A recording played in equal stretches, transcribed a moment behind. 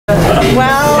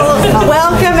Well,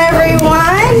 welcome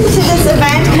everyone to this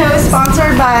event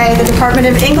co-sponsored by the Department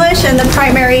of English and the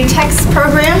Primary Text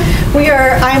Program.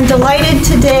 I'm delighted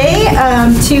today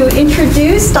to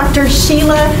introduce Dr.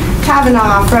 Sheila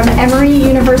Cavanagh from Emory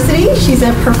University. She's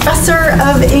a professor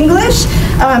of English.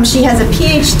 She has a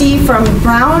PhD from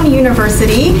Brown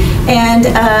University and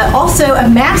also a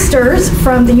master's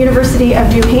from the University of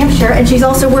New Hampshire. And she's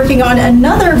also working on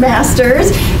another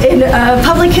master's in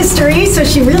public history, so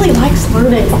she really likes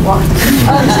learning a lot.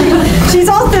 She's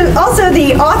also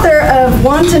the author of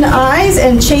Wanton Eyes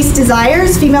and Chaste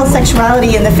Desires, Female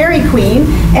Sexuality and the Fairy Queen,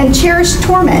 and Cherished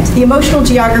Torment, The Emotional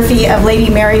Geography of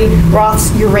Lady Mary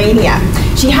Roth's Urania.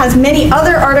 She has many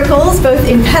other articles, both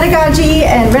in pedagogy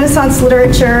and Renaissance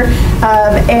literature,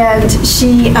 and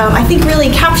she, I think, really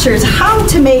captures how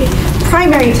to make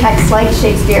primary texts like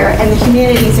Shakespeare and the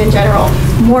humanities in general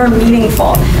more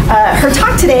meaningful. Her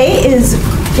talk today is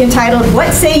entitled,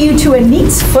 What Say You to a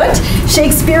Neat's Foot?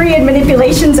 Shakespearean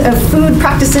Manipulations of Food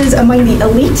Practices Among the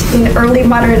Elite in Early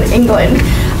Modern England.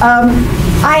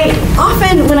 I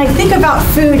often, when I think about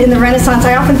food in the Renaissance,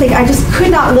 I often think I just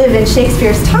could not live in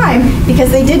Shakespeare's time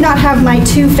because they did not have my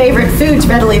two favorite foods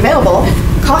readily available,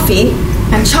 coffee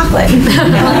and chocolate.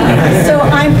 So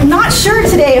I'm not sure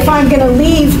today if I'm going to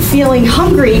leave feeling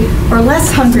hungry or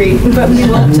less hungry, but we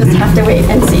will just have to wait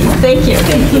and see. Thank you.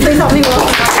 Please help me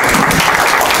welcome.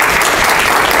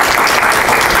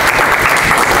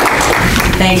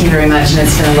 Thank you very much, and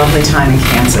it's been a lovely time in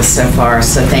Kansas so far,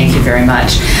 so thank you very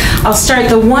much. I'll start.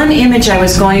 The one image I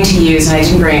was going to use, and I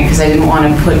didn't bring it because I didn't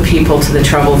want to put people to the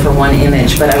trouble for one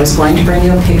image, but I was going to bring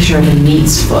you a picture of a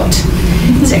neat's foot.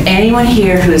 Is there anyone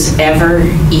here who has ever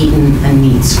eaten a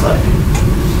neat's foot?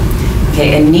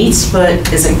 Okay, a neat's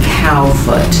foot is a cow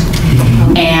foot,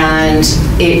 and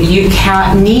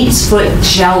neat's foot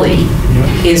jelly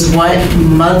is what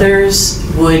mothers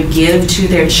would give to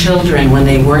their children when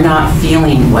they were not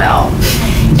feeling well.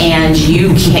 And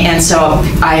so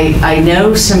I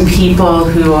know some people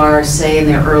who are, say, in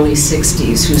their early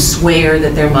 60s who swear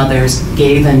that their mothers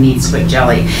gave them neat's foot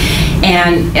jelly.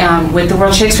 And with the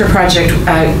World Shakespeare Project,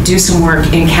 do some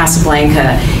work in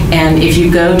Casablanca, and if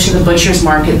you go to the butcher's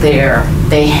market there,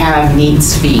 they have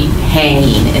neat's feet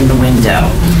hanging in the window.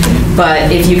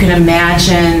 But if you can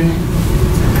imagine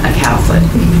a cow foot.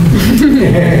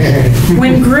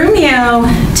 When Grumio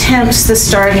tempts the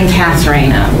starving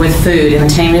Katharina with food in The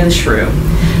Taming of the Shrew,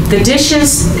 the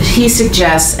dishes he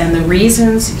suggests and the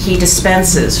reasons he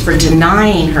dispenses for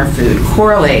denying her food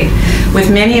correlate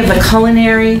with many of the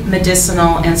culinary,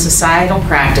 medicinal, and societal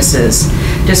practices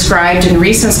described in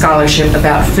recent scholarship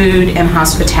about food and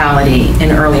hospitality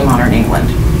in early modern England.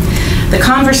 The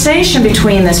conversation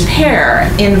between this pair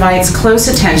invites close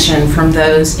attention from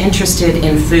those interested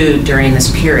in food during this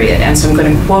period, and so I'm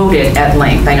going to quote it at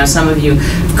length. I know some of you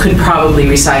could probably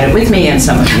recite it with me and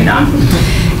some of you not.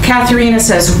 Katharina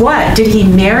says, "What, did he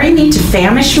marry me to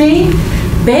famish me?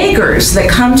 Beggars that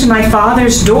come to my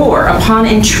father's door upon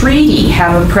entreaty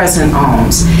have a present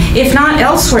alms. If not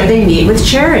elsewhere, they meet with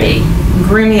charity."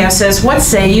 Grumio says, "What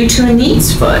say you to a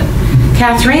neat's foot?"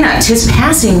 Katharina, "'Tis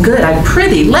passing good, I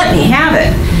prithee, let me have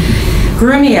it."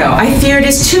 Grumio, "I fear it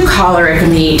is too choleric a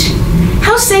meat.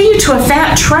 How say you to a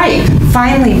fat tripe,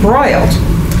 finely broiled?"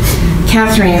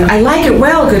 Katharina, "I like it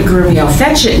well, good Grumio,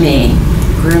 fetch it me."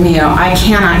 Grumio, "I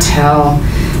cannot tell.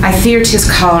 I fear 'tis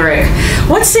choleric.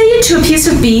 What say you to a piece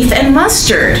of beef and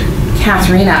mustard?"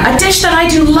 Katharina, "A dish that I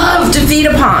do love to feed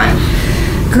upon."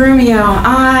 Grumio,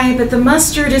 "Aye, but the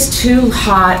mustard is too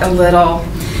hot a little."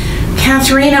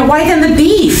 Katharina, "Why then the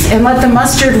beef, and let the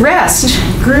mustard rest?"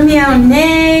 Grumio,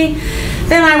 "Nay,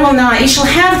 then I will not. You shall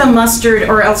have the mustard,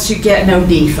 or else you get no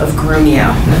beef of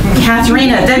Grumio."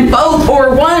 Katharina, "Then both,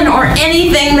 or one, or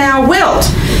anything thou wilt."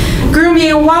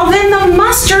 Grumio, "Well, then the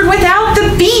mustard without the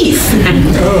beef."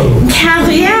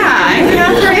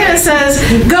 Katharina says,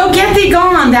 "Go, get thee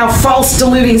gone, thou false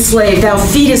deluding slave. Thou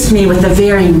feedest me with the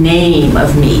very name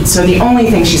of meat." So the only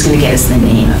thing she's going to get is the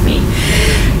name of meat.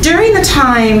 During the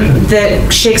time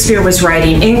that Shakespeare was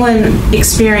writing, England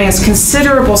experienced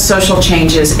considerable social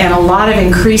changes and a lot of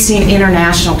increasing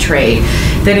international trade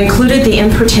that included the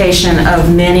importation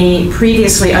of many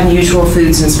previously unusual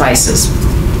foods and spices.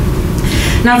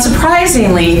 Not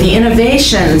surprisingly, the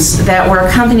innovations that were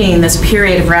accompanying this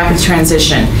period of rapid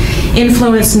transition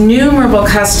influenced numerous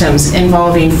customs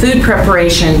involving food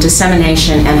preparation,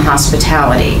 dissemination, and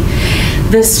hospitality.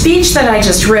 The speech that I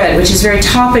just read, which is very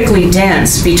topically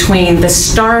dense between the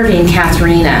starving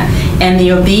Katharina and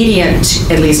the obedient,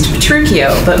 at least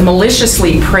Petruchio, but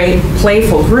maliciously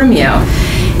playful Grumio,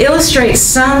 illustrates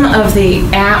some of the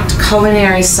apt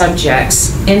culinary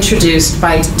subjects introduced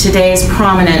by today's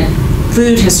prominent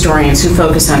food historians who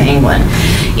focus on England.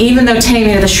 Even though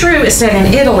Taming of the Shrew is set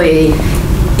in Italy,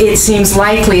 it seems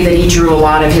likely that he drew a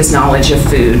lot of his knowledge of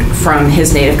food from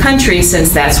his native country,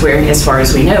 since that's where, as far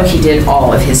as we know, he did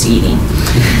all of his eating.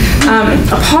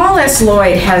 Paul S.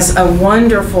 Lloyd has a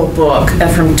wonderful book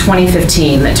from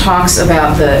 2015 that talks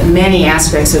about the many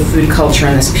aspects of food culture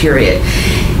in this period.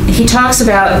 He talks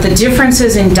about the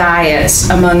differences in diets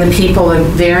among the people of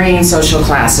varying social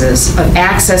classes, of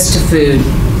access to food,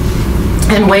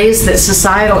 and ways that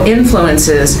societal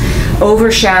influences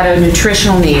overshadow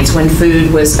nutritional needs when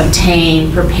food was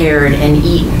obtained, prepared, and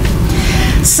eaten.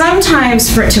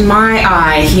 Sometimes, to my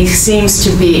eye, he seems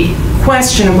to be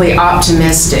questionably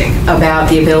optimistic about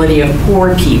the ability of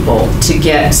poor people to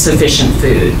get sufficient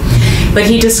food. But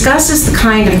he discusses the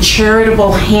kind of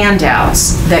charitable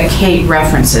handouts that Kate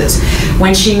references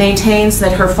when she maintains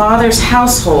that her father's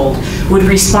household would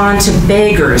respond to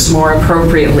beggars more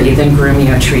appropriately than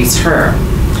Grumio treats her.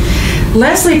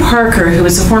 Leslie Parker, who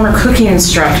is a former cooking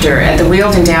instructor at the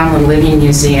Weald Downland Living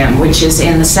Museum, which is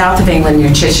in the south of England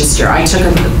near Chichester. I took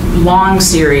a long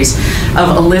series of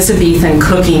Elizabethan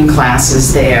cooking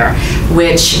classes there,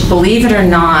 which, believe it or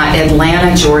not,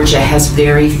 Atlanta, Georgia has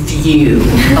very few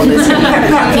Elizabethan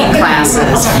cooking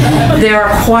classes. There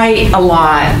are quite a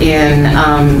lot in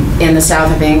the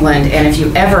south of England, and if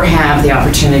you ever have the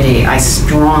opportunity, I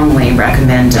strongly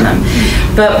recommend them.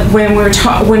 But when we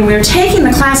were taking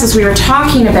the classes, we were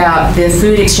talking about the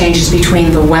food exchanges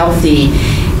between the wealthy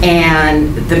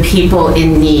and the people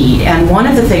in need. And one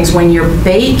of the things, when you're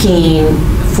baking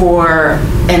for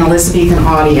an Elizabethan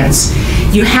audience,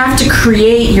 you have to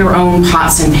create your own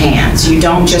pots and pans. You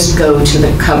don't just go to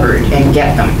the cupboard and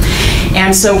get them.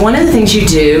 And so one of the things you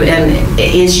do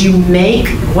is you make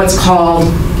what's called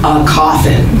a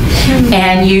coffin.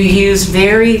 And you use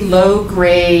very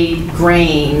low-grade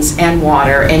grains and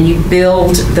water, and you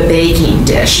build the baking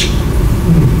dish.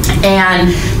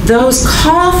 And those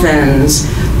coffins,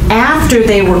 after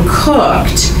they were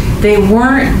cooked, they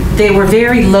were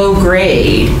very low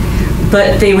grade,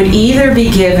 but they would either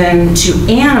be given to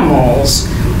animals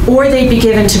or they'd be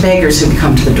given to beggars who would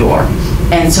come to the door.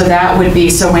 And so that would be,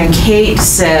 so when Kate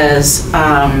says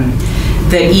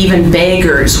that even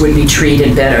beggars would be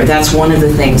treated better, that's one of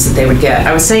the things that they would get.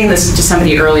 I was saying this to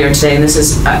somebody earlier today, and this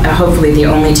is hopefully the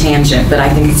only tangent, but I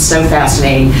think it's so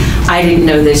fascinating. I didn't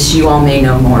know this. You all may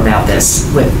know more about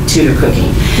this with Tudor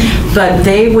cooking. But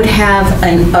they would have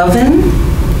an oven,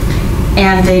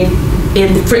 and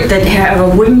that have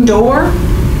a wooden door,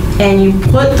 and you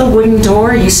put the wooden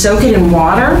door, you soak it in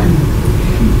water,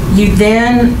 you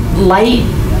then light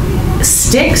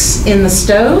sticks in the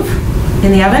stove,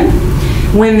 in the oven.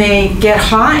 When they get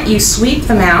hot, you sweep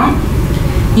them out.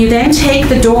 You then take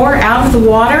the door out of the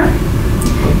water,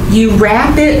 you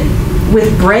wrap it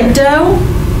with bread dough,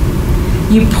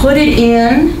 you put it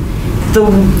in,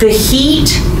 the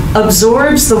heat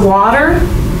absorbs the water,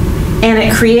 and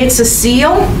it creates a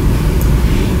seal,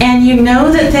 and you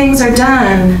know that things are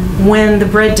done when the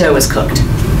bread dough is cooked.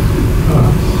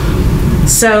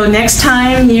 So next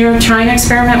time you're trying to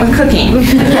experiment with cooking.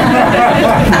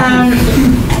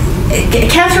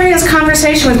 Katharina's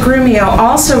conversation with Grumio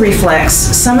also reflects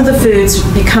some of the foods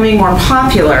becoming more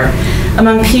popular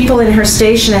among people in her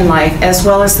station in life, as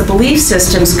well as the belief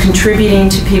systems contributing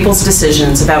to people's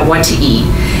decisions about what to eat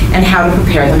and how to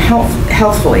prepare them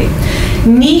healthfully.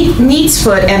 Neat's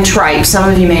foot and tripe, some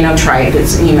of you may know tripe,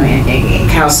 it's a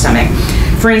cow's stomach,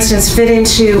 for instance, fit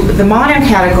into the modern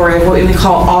category of what we would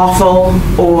call offal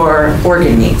or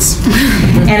organ meats.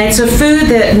 And it's a food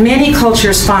that many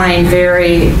cultures find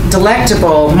very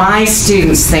delectable. My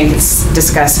students think it's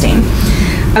disgusting.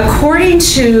 According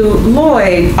to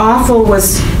Lloyd,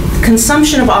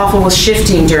 consumption of offal was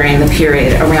shifting during the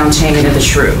period around Taming of the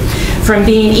Shrew, from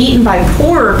being eaten by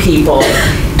poorer people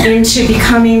into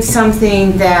becoming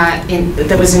something that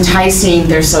was enticing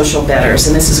their social betters.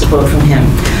 And this is a quote from him.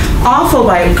 Offal,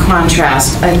 by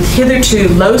contrast, a hitherto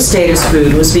low-status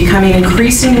food, was becoming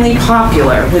increasingly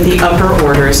popular with the upper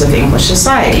orders of English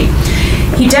society.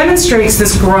 He demonstrates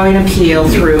this growing appeal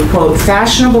through, quote,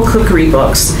 fashionable cookery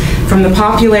books, from the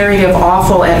popularity of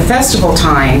offal at festival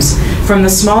times, from the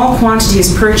small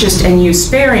quantities purchased and used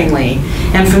sparingly,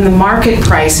 and from the market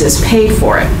prices paid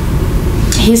for it.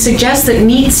 He suggests that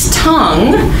neat's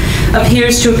tongue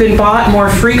appears to have been bought more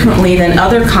frequently than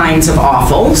other kinds of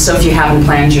offal, so if you haven't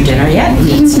planned your dinner yet,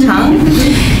 neat's tongue.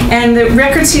 And the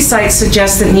records he cites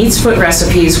suggest that neat's foot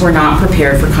recipes were not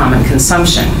prepared for common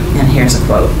consumption. And here's a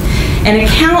quote. An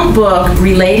account book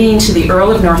relating to the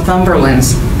Earl of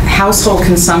Northumberland's household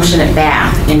consumption at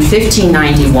Bath in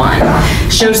 1591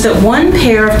 shows that one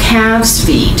pair of calves'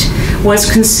 feet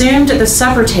was consumed at the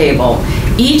supper table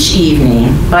each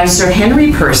evening by Sir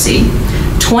Henry Percy,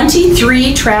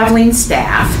 23 traveling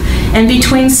staff, and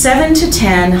between 7 to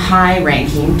 10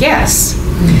 high-ranking guests.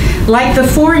 Like the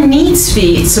 4 neat's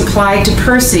feet supplied to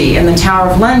Percy in the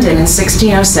Tower of London in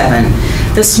 1607,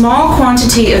 the small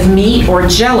quantity of meat or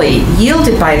jelly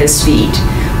yielded by this feat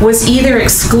was either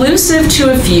exclusive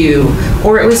to a few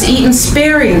or it was eaten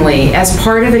sparingly as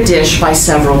part of a dish by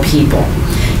several people.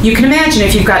 You can imagine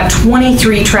if you've got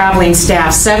 23 traveling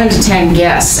staff, 7 to 10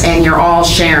 guests, and you're all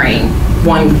sharing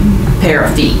one pair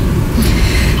of feet.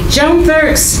 Joan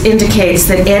Thirks indicates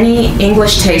that any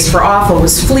English taste for offal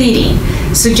was fleeting,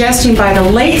 suggesting by the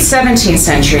late 17th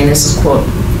century, and this is a quote,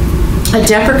 a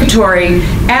deprecatory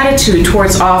attitude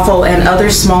towards offal and other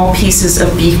small pieces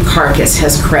of beef carcass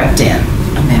has crept in.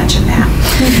 Imagine that.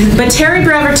 But Terry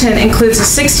Breverton includes a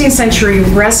 16th century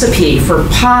recipe for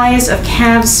pies of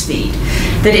calves' feet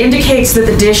that indicates that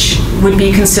the dish would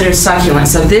be considered succulent.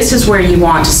 So this is where you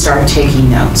want to start taking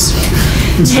notes.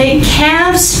 Take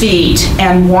calves' feet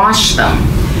and wash them.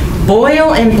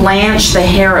 Boil and blanch the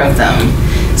hair of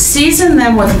them. Season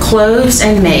them with cloves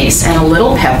and mace and a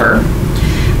little pepper,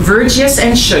 verjuice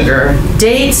and sugar,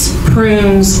 dates,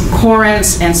 prunes,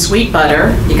 currants, and sweet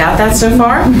butter. You got that so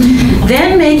far?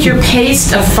 Then make your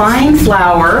paste of fine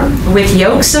flour with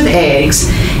yolks of eggs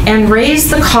and raise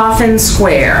the coffin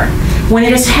square. When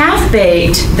it is half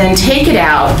baked, then take it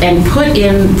out and put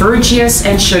in verjuice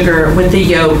and sugar with the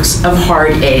yolks of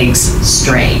hard eggs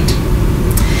strained.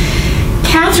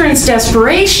 Catherine's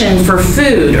desperation for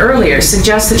food earlier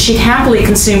suggests that she'd happily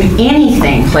consume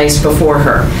anything placed before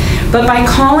her. But by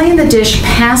calling the dish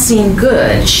passing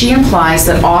good, she implies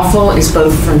that offal is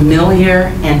both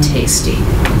familiar and tasty.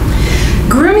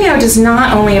 Grumio does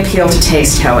not only appeal to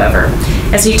taste, however,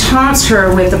 as he taunts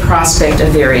her with the prospect of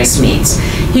various meats.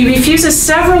 He refuses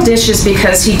several dishes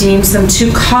because he deems them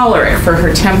too choleric for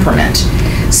her temperament,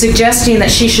 suggesting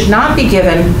that she should not be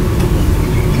given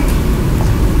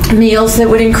meals that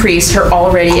would increase her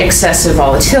already excessive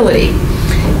volatility.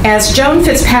 As Joan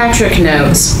Fitzpatrick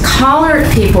notes, choleric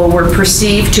people were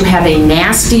perceived to have a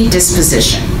nasty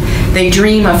disposition. They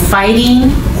dream of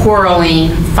fighting,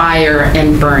 quarreling, fire,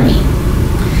 and burning.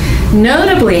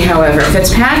 Notably, however,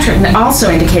 Fitzpatrick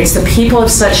also indicates that people of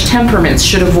such temperaments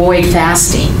should avoid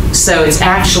fasting, so it's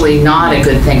actually not a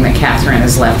good thing that Catherine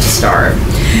is left to starve.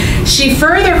 She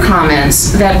further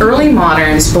comments that early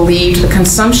moderns believed the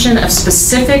consumption of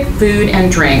specific food and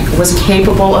drink was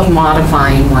capable of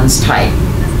modifying one's type,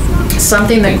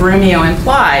 something that Grumio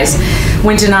implies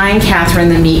when denying Catherine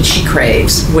the meat she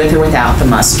craves, with or without the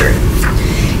mustard.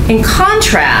 In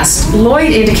contrast,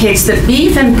 Lloyd indicates that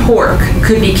beef and pork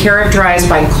could be characterized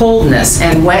by coldness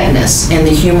and wetness in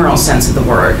the humoral sense of the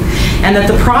word, and that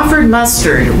the proffered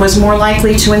mustard was more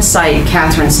likely to incite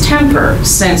Catherine's temper,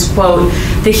 since, quote,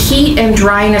 the heat and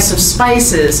dryness of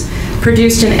spices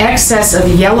produced an excess of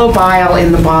yellow bile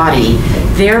in the body,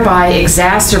 thereby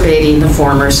exacerbating the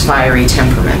former's fiery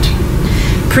temperament.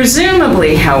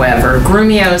 Presumably, however,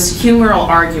 Grumio's humoral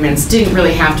arguments didn't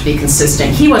really have to be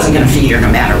consistent. He wasn't going to feed her no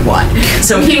matter what.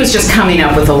 So he was just coming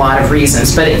up with a lot of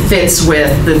reasons, but it fits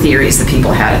with the theories that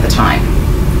people had at the time.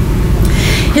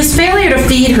 His failure to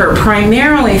feed her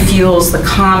primarily fuels the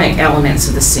comic elements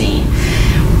of the scene,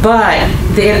 but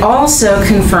it also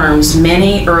confirms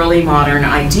many early modern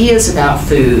ideas about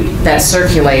food that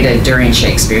circulated during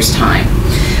Shakespeare's time.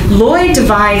 Lloyd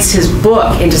divides his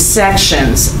book into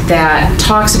sections that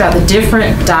talks about the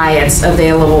different diets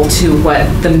available to what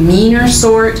the meaner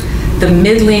sort, the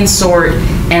middling sort,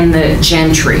 and the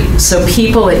gentry. So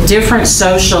people at different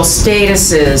social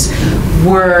statuses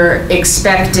were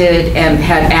expected and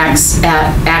had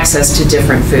access to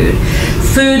different food.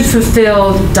 Food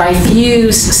fulfilled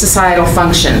diffuse societal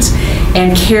functions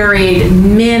and carried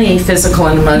many physical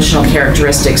and emotional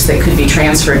characteristics that could be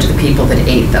transferred to the people that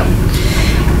ate them.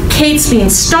 Kate's being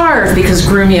starved because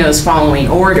Grumio is following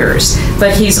orders,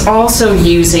 but he's also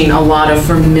using a lot of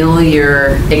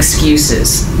familiar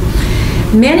excuses.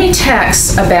 Many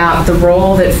texts about the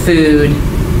role that food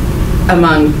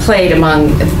played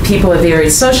among people of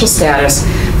varied social status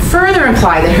further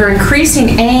imply that her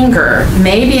increasing anger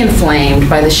may be inflamed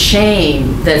by the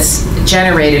shame that's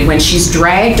generated when she's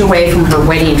dragged away from her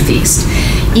wedding feast,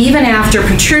 even after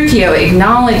Petruchio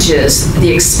acknowledges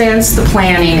the expense, the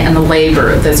planning, and the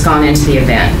labor that's gone into the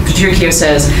event. Petruchio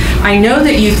says, I know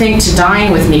that you think to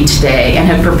dine with me today and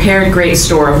have prepared great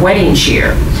store of wedding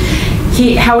cheer.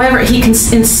 However, he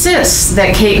insists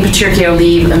that Kate and Petruchio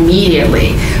leave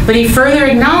immediately, but he further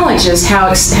acknowledges how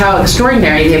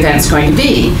extraordinary the event's going to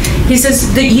be. He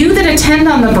says, that you that attend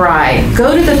on the bride,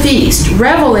 go to the feast,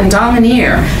 revel and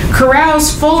domineer,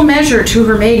 carouse full measure to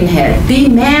her maidenhead, be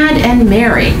mad and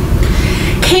merry.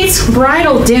 Kate's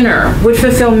bridal dinner would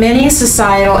fulfill many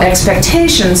societal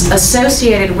expectations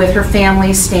associated with her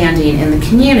family's standing in the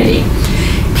community.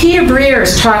 Peter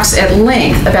Breers talks at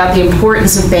length about the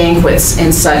importance of banquets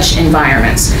in such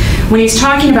environments. When he's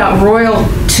talking about royal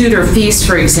Tudor feasts,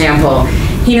 for example,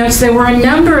 he notes there were a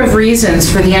number of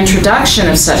reasons for the introduction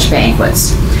of such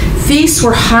banquets. Feasts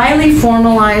were highly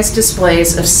formalized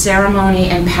displays of ceremony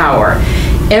and power,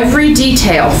 every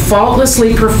detail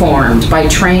faultlessly performed by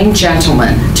trained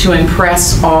gentlemen to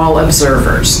impress all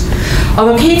observers.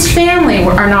 Although Kate's family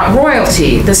are not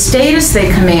royalty, the status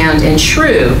they command in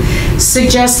Shrew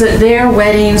suggests that their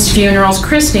weddings, funerals,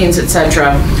 christenings,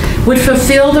 etc., would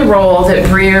fulfill the role that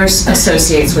Breers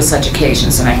associates with such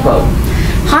occasions, and I quote,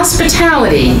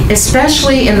 "Hospitality,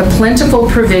 especially in the plentiful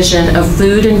provision of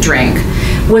food and drink,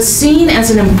 was seen as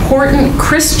an important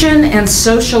Christian and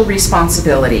social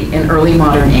responsibility in early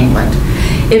modern England.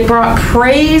 It brought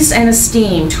praise and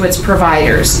esteem to its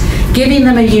providers, giving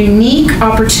them a unique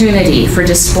opportunity for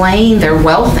displaying their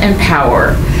wealth and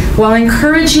power, while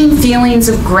encouraging feelings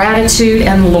of gratitude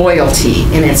and loyalty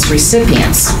in its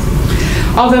recipients."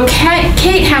 Although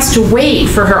Kate has to wait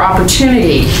for her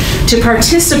opportunity to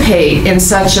participate in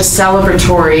such a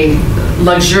celebratory,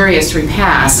 luxurious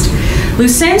repast,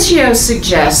 Lucentio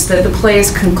suggests that the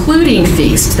play's concluding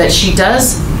feast that she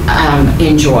does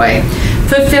enjoy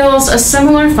fulfills a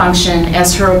similar function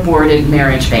as her aborted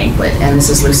marriage banquet, and this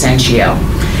is Lucentio.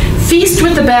 "Feast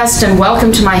with the best and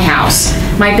welcome to my house.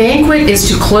 My banquet is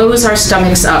to close our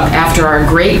stomachs up after our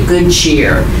great good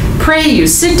cheer. Pray you,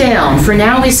 sit down, for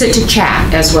now we sit to chat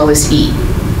as well as eat."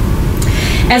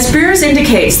 As Breers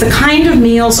indicates, the kind of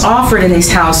meals offered in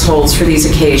these households for these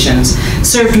occasions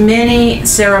served many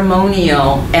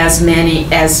ceremonial as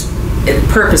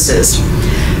purposes.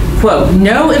 Quote,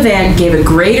 "No event gave a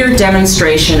greater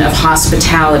demonstration of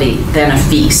hospitality than a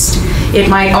feast. It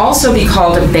might also be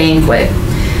called a banquet.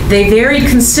 They varied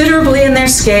considerably in their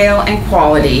scale and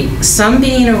quality, some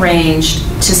being arranged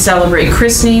to celebrate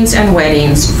christenings and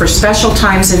weddings for special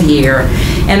times of year,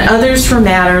 and others for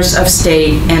matters of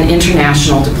state and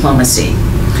international diplomacy."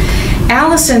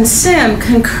 Alison Sim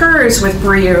concurs with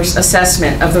Breer's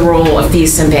assessment of the role of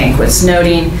feasts and banquets,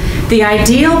 noting, "The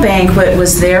ideal banquet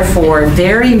was therefore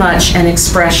very much an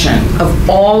expression of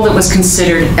all that was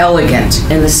considered elegant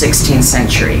in the 16th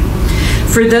century.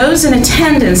 For those in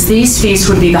attendance, these feasts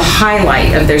would be the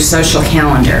highlight of their social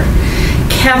calendar.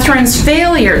 Catherine's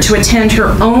failure to attend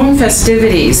her own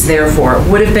festivities, therefore,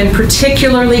 would have been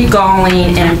particularly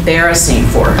galling and embarrassing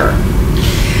for her.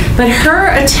 But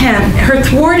her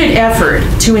thwarted effort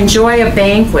to enjoy a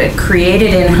banquet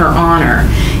created in her honor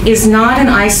is not an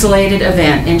isolated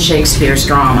event in Shakespeare's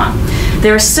drama.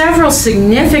 There are several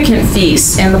significant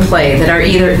feasts in the play that are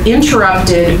either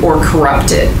interrupted or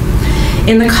corrupted.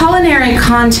 In the culinary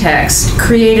context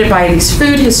created by these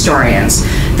food historians,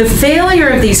 the failure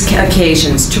of these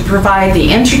occasions to provide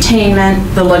the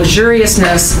entertainment, the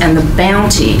luxuriousness, and the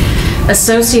bounty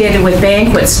associated with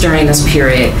banquets during this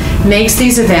period makes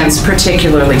these events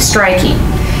particularly striking.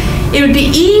 It would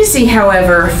be easy,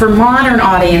 however, for modern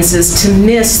audiences to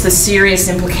miss the serious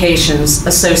implications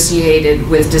associated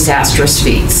with disastrous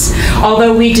feasts.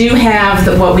 Although we do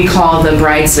have what we call the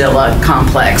bridezilla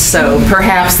complex, so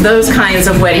perhaps those kinds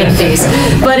of wedding feasts.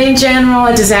 But in general,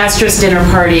 a disastrous dinner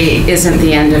party isn't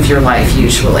the end of your life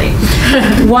usually.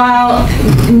 While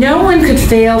no one could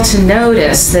fail to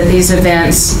notice that these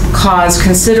events cause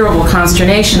considerable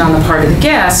consternation on the part of the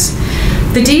guests,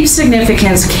 the deep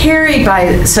significance carried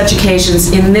by such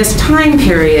occasions in this time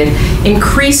period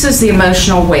increases the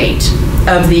emotional weight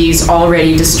of these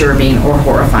already disturbing or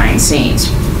horrifying scenes.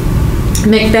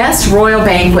 Macbeth's royal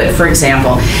banquet, for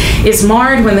example, is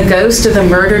marred when the ghost of the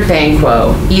murdered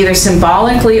Banquo either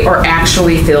symbolically or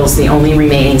actually fills the only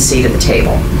remaining seat at the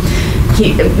table.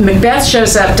 Macbeth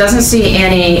shows up, doesn't see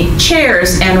any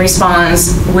chairs, and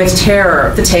responds with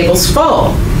terror, "The table's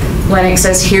full." Lennox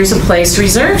says, "Here's a place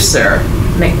reserved, sir."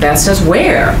 Macbeth says,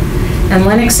 "Where?" And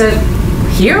Lennox said,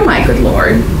 "Here, my good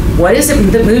lord. What is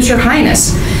it that moves your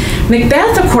highness?"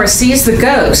 Macbeth, of course, sees the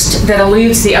ghost that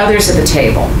eludes the others at the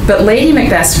table, but Lady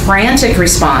Macbeth's frantic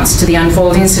response to the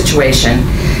unfolding situation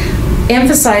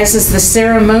emphasizes the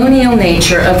ceremonial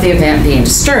nature of the event being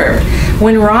disturbed.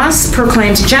 When Ross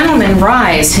proclaims, "Gentlemen,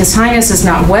 rise, his highness is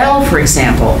not well," for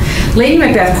example, Lady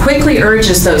Macbeth quickly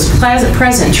urges those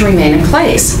present to remain in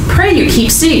place. "Pray you,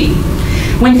 keep seat."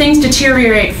 When things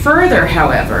deteriorate further,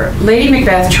 however, Lady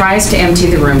Macbeth tries to empty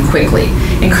the room quickly,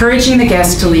 encouraging the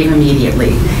guests to leave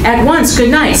immediately. "At once,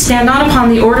 good night. Stand not upon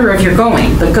the order of your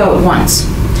going, but go at once."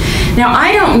 Now,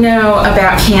 I don't know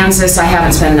about Kansas, I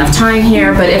haven't spent enough time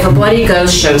here, but if a bloody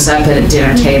ghost shows up at a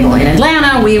dinner table in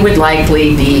Atlanta, we would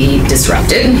likely be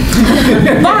disrupted.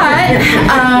 But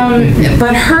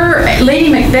Lady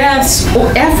Macbeth's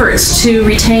efforts to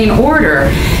retain order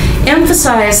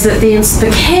emphasize that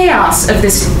the chaos of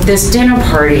this dinner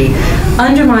party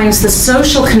undermines the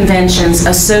social conventions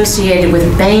associated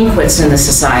with banquets in the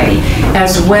society,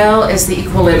 as well as the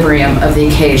equilibrium of the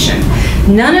occasion.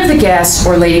 None of the guests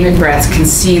or Lady Macbeth can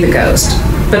see the ghost,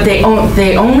 but they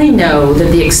only know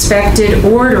that the expected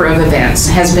order of events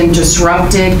has been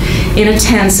disrupted in a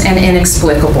tense and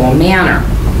inexplicable manner.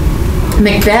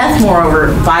 Macbeth,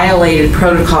 moreover, violated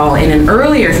protocol in an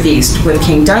earlier feast with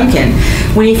King Duncan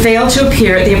when he failed to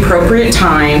appear at the appropriate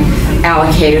time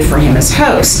allocated for him as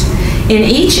host. In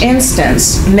each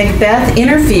instance, Macbeth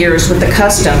interferes with the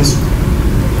customs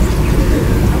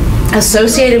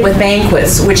associated with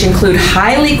banquets, which include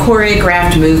highly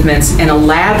choreographed movements and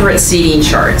elaborate seating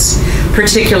charts,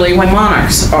 particularly when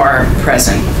monarchs are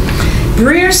present.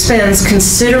 Breer spends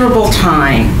considerable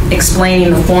time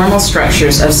explaining the formal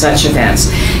structures of such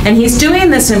events, and he's doing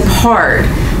this in part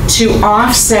to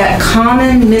offset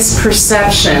common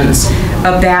misperceptions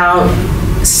about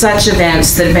such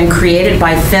events that have been created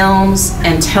by films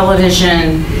and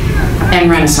television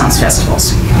and Renaissance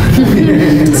festivals.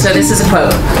 So this is a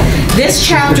quote. "This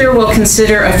chapter will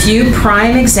consider a few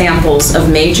prime examples of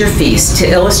major feasts to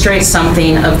illustrate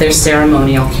something of their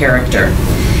ceremonial character.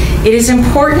 It is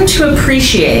important to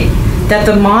appreciate that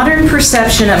the modern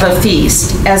perception of a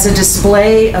feast as a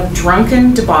display of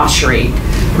drunken debauchery,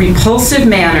 repulsive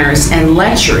manners, and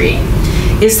lechery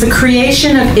is the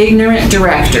creation of ignorant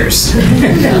directors.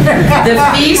 The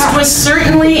feast was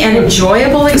certainly an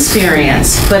enjoyable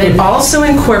experience, but it also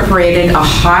incorporated a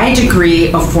high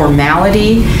degree of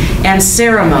formality and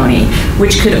ceremony,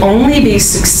 which could only be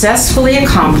successfully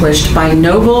accomplished by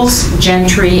nobles,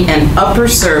 gentry, and upper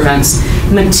servants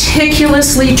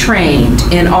meticulously trained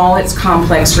in all its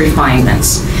complex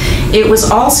refinements. It was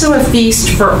also a feast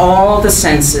for all the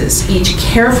senses, each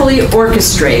carefully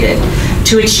orchestrated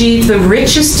to achieve the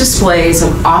richest displays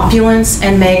of opulence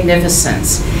and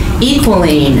magnificence,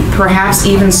 equaling, perhaps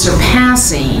even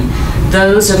surpassing,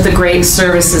 those of the great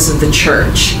services of the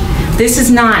church." This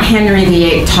is not Henry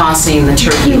VIII tossing the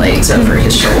turkey legs over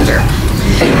his shoulder.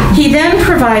 He then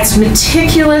provides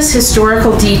meticulous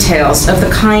historical details of the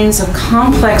kinds of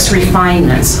complex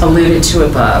refinements alluded to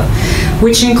above,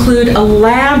 which include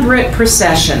elaborate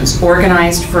processions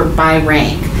organized by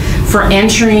rank for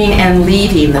entering and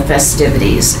leaving the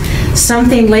festivities,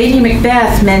 something Lady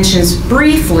Macbeth mentions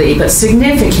briefly but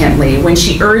significantly when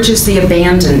she urges the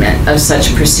abandonment of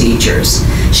such procedures.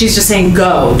 She's just saying,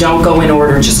 go, don't go in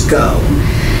order, just go.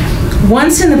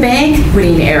 Once in the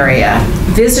banqueting area,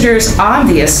 visitors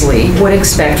obviously would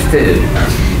expect food.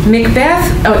 Macbeth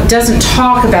doesn't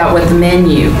talk about what the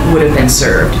menu would have been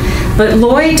served, but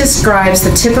Lloyd describes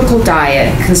the typical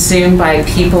diet consumed by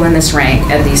people in this rank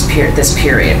at this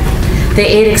period. They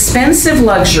ate expensive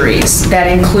luxuries that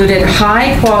included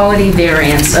high-quality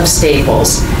variants of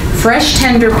staples, fresh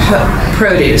tender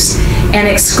produce, and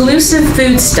exclusive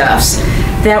foodstuffs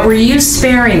that were used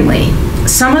sparingly.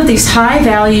 Some of these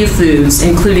high-value foods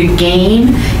included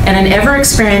game and an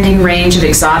ever-expanding range of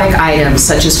exotic items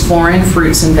such as foreign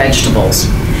fruits and vegetables.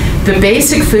 The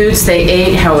basic foods they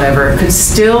ate, however, could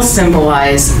still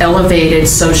symbolize elevated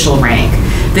social rank.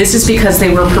 This is because they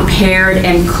were prepared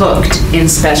and cooked in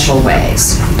special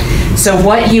ways. So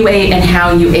what you ate and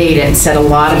how you ate it said a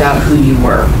lot about who you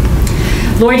were.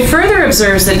 Lloyd further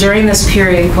observes that during this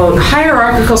period, quote,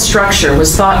 hierarchical structure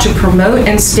was thought to promote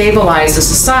and stabilize a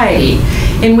society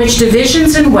in which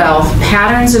divisions in wealth,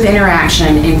 patterns of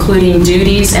interaction, including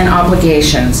duties and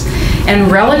obligations,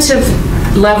 and relative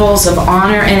levels of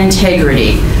honor and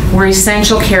integrity were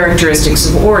essential characteristics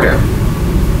of order.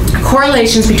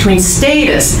 Correlations between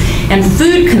status and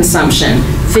food consumption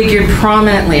figured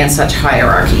prominently in such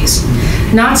hierarchies.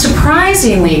 Not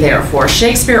surprisingly, therefore,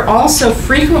 Shakespeare also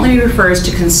frequently refers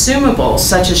to consumables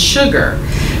such as sugar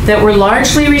that were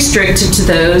largely restricted to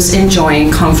those enjoying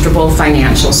comfortable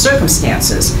financial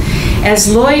circumstances. As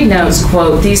Lloyd notes,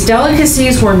 quote, these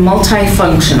delicacies were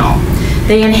multifunctional.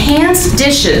 They enhanced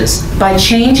dishes by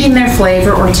changing their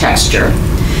flavor or texture.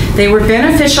 They were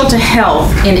beneficial to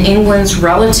health in England's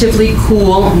relatively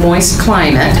cool, moist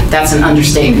climate. That's an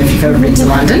understatement if you've ever been to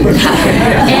London.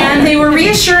 And they were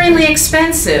reassuringly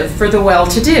expensive for the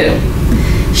well-to-do.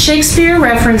 Shakespeare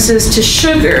references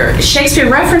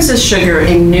sugar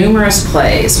in numerous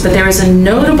plays, but there is a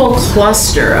notable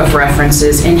cluster of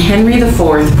references in Henry IV,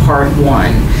 Part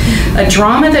 1, a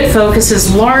drama that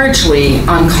focuses largely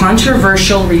on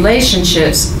controversial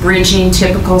relationships bridging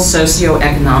typical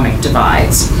socioeconomic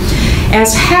divides.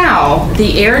 As Hal,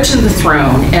 the heir to the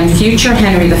throne and future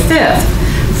Henry V,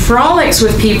 frolics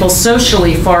with people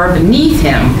socially far beneath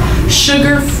him,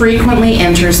 sugar frequently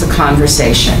enters the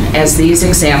conversation, as these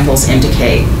examples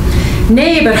indicate.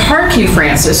 Nay, but hark you,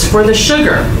 Francis, for the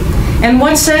sugar. And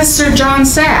what says Sir John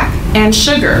Sack and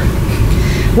sugar?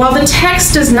 While the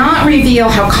text does not reveal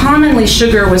how commonly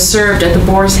sugar was served at the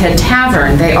Boar's Head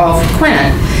Tavern they all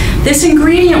frequent, this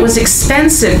ingredient was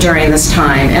expensive during this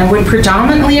time and would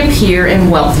predominantly appear in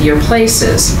wealthier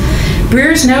places.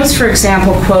 Breers notes, for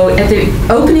example, quote, "At the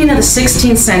opening of the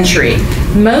 16th century,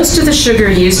 most of the sugar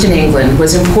used in England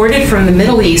was imported from the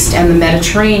Middle East and the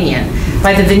Mediterranean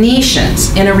by the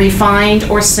Venetians in a refined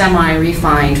or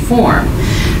semi-refined form.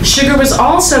 Sugar was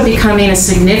also becoming a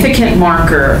significant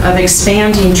marker of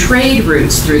expanding trade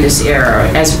routes through this era,"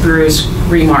 as Breers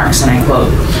remarks, and I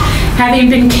quote, "Having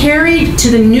been carried to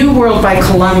the New World by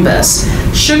Columbus,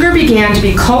 sugar began to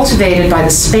be cultivated by the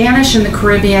Spanish in the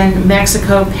Caribbean,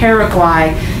 Mexico,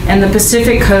 Paraguay, and the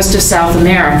Pacific coast of South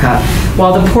America,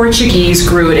 while the Portuguese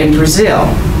grew it in Brazil."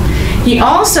 He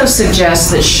also suggests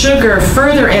that sugar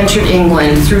further entered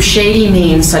England through shady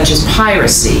means such as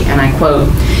piracy, and I quote,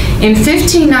 "In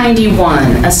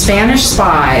 1591, a Spanish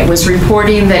spy was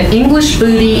reporting that English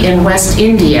booty in West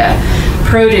India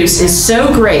produce is so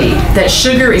great that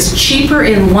sugar is cheaper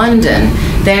in London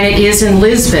than it is in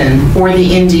Lisbon or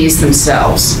the Indies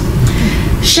themselves."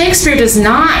 Shakespeare does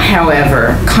not,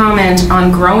 however, comment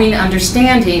on growing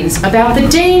understandings about the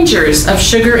dangers of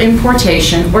sugar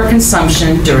importation or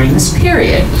consumption during this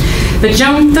period. But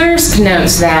Joan Thirsk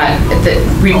notes that the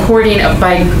reporting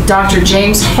by Dr.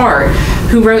 James Hart,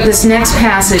 who wrote this next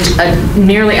passage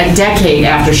nearly a decade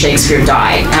after Shakespeare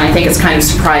died, and I think it's kind of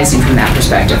surprising from that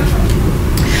perspective.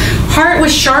 Hart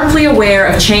was sharply aware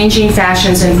of changing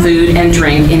fashions in food and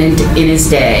drink in his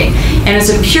day, and as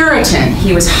a Puritan,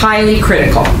 he was highly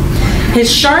critical.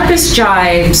 His sharpest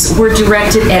jibes were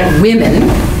directed at women,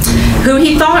 who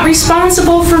he thought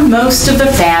responsible for most of the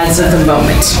fads of the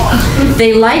moment.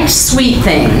 They liked sweet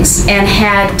things and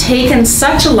had taken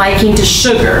such a liking to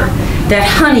sugar that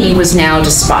honey was now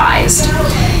despised.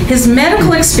 His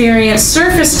medical experience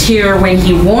surfaced here when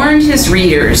he warned his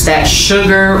readers that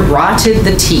sugar rotted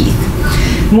the teeth.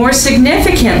 More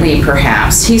significantly,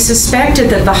 perhaps, he suspected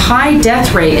that the high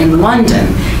death rate in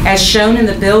London, as shown in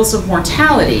the bills of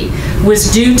mortality, was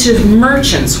due to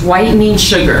merchants whitening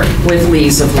sugar with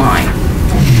leaves of lime.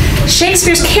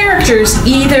 Shakespeare's characters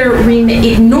either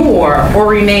ignore or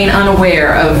remain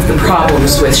unaware of the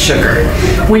problems with sugar.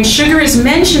 When sugar is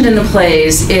mentioned in the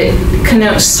plays, it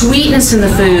connotes sweetness in the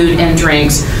food and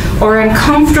drinks, or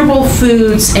uncomfortable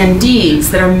foods and deeds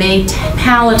that are made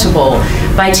palatable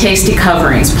by tasty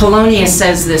coverings. Polonius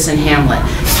says this in Hamlet,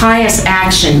 "Pious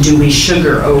action do we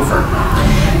sugar over."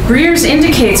 Breers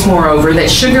indicates, moreover, that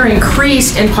sugar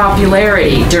increased in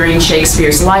popularity during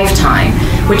Shakespeare's lifetime,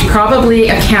 which probably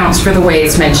accounts for the way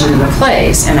it's mentioned in the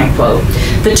plays, and I quote,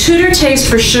 "The Tudor taste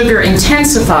for sugar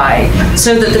intensified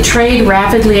so that the trade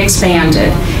rapidly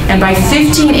expanded, and by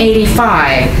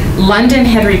 1585, London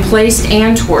had replaced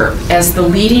Antwerp as the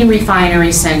leading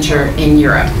refinery center in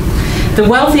Europe. The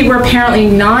wealthy were apparently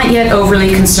not yet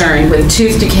overly concerned with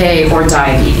tooth decay or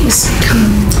diabetes."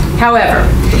 However,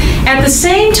 at the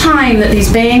same time that these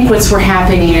banquets were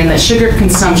happening and that sugar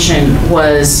consumption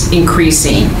was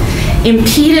increasing,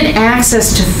 impeded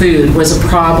access to food was a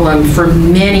problem for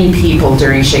many people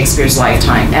during Shakespeare's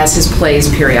lifetime, as his plays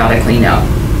periodically note.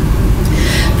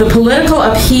 The political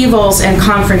upheavals and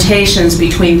confrontations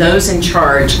between those in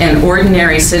charge and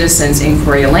ordinary citizens in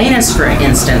Coriolanus, for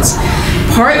instance,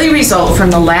 partly result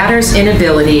from the latter's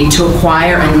inability to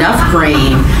acquire enough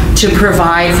grain to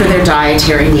provide for their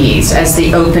dietary needs, as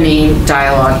the opening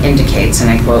dialogue indicates, and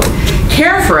I quote,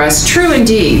 "Care for us, true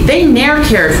indeed, they ne'er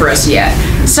cared for us yet,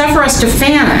 suffer us to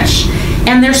famish,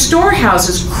 and their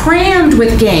storehouses crammed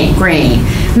with grain,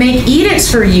 make edicts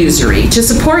for usury to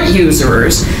support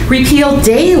usurers, repeal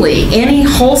daily any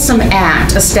wholesome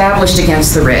act established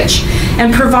against the rich,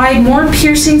 and provide more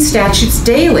piercing statutes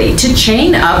daily to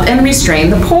chain up and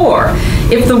restrain the poor.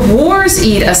 If the wars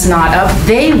eat us not up,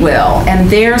 they will, and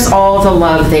there's all the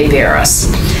love they bear us."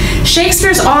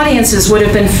 Shakespeare's audiences would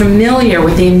have been familiar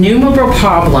with the innumerable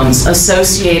problems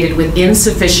associated with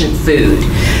insufficient food,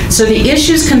 So the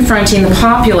issues confronting the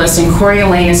populace in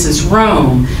Coriolanus's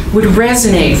Rome would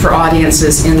resonate for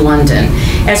audiences in London.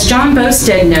 As John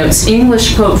Bosted notes,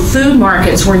 English, quote, food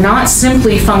markets were not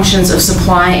simply functions of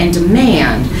supply and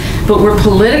demand, but were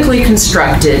politically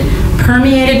constructed,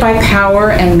 permeated by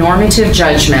power and normative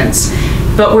judgments,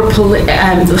 but were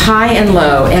high and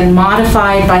low and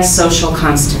modified by social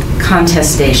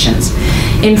contestations.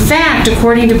 In fact,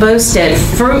 according to Bosted,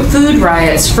 food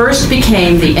riots first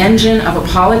became the engine of a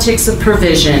politics of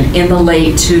provision in the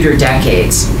late Tudor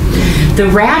decades. The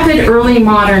rapid early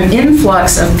modern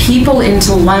influx of people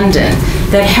into London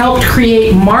that helped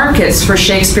create markets for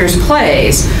Shakespeare's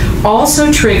plays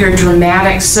also triggered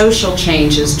dramatic social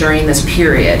changes during this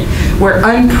period, where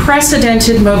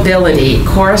unprecedented mobility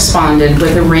corresponded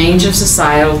with a range of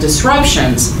societal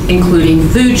disruptions, including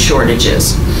food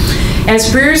shortages.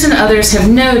 As Breers and others have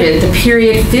noted, the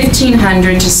period 1500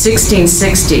 to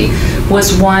 1660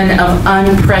 was one of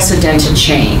unprecedented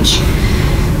change.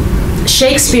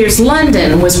 Shakespeare's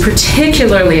London was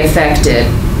particularly affected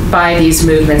by these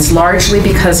movements, largely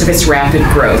because of its rapid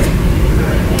growth.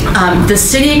 The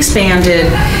city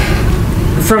expanded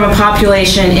from a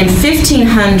population, in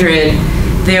 1500,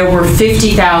 there were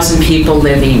 50,000 people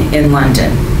living in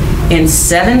London. In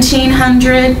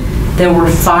 1700, there were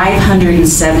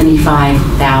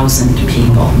 575,000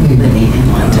 people living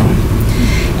in London.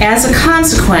 As a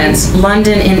consequence,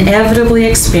 London inevitably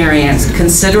experienced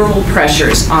considerable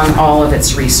pressures on all of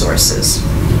its resources.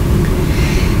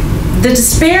 The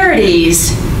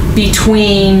disparities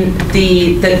between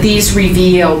that these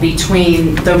reveal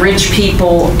between the rich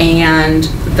people and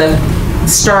the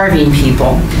starving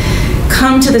people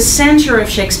come to the center of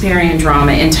Shakespearean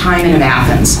drama in Timon of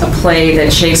Athens, a play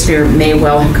that Shakespeare may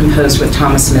well have composed with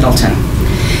Thomas Middleton.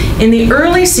 In the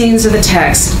early scenes of the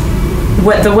text,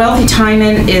 the wealthy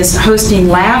Timon is hosting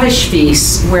lavish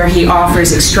feasts where he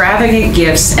offers extravagant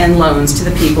gifts and loans to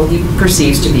the people he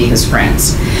perceives to be his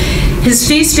friends. His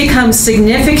feasts become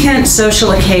significant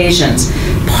social occasions,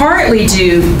 partly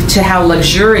due to how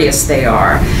luxurious they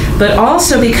are, but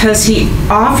also because he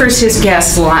offers his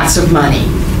guests lots of money.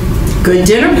 Good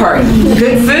dinner party,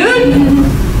 good food,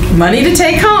 money to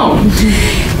take home.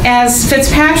 As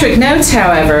Fitzpatrick notes,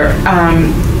 however,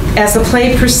 as the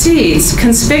play proceeds,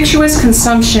 conspicuous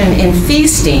consumption in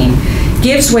feasting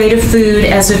gives way to food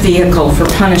as a vehicle for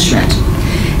punishment.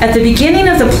 At the beginning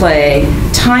of the play,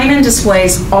 Timon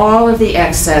displays all of the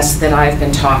excess that I've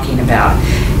been talking about,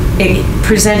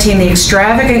 presenting the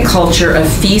extravagant culture of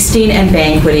feasting and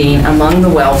banqueting among the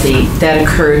wealthy that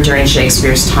occurred during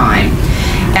Shakespeare's time.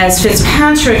 As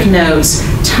Fitzpatrick notes,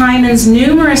 Timon's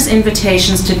numerous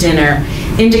invitations to dinner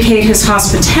indicate his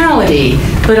hospitality,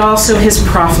 but also his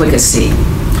profligacy.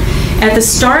 At the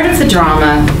start of the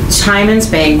drama, Timon's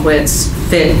banquets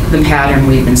fit the pattern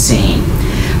we've been seeing.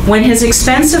 When his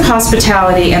expensive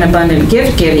hospitality and abundant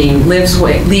gift-giving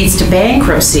leads to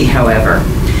bankruptcy, however,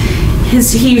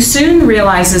 he soon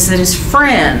realizes that his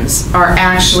friends are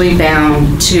actually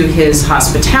bound to his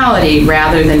hospitality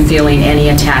rather than feeling any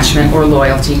attachment or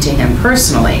loyalty to him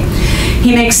personally.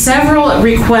 He makes several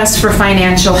requests for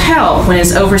financial help when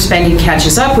his overspending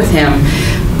catches up with him,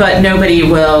 but nobody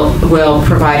will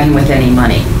provide him with any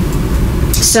money.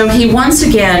 So he once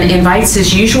again invites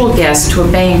his usual guests to a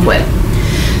banquet.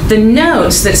 The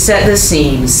notes that set the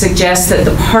scene suggest that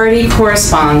the party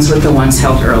corresponds with the ones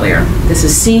held earlier. This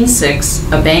is scene 6,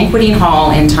 a banqueting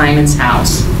hall in Timon's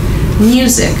house.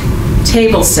 Music,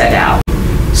 tables set out,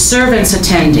 servants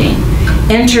attending.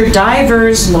 Enter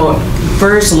divers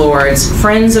lords,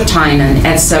 friends of Timon,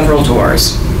 at several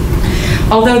doors.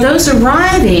 Although those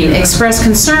arriving express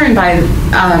concern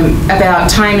about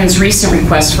Timon's recent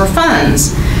request for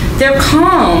funds, they're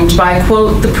calmed by,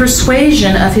 quote, the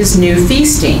persuasion of his new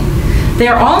feasting. They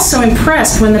are also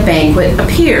impressed when the banquet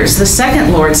appears. The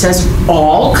second lord says,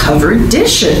 all covered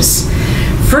dishes.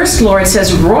 First lord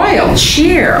says, royal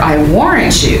cheer, I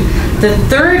warrant you. The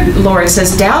third lord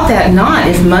says, doubt that not,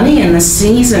 if money in the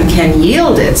season can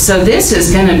yield it. So this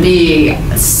is going to be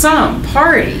some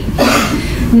party.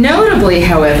 Notably,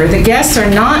 however, the guests are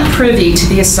not privy to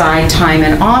the aside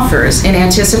Timon offers in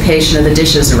anticipation of the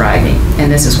dishes arriving,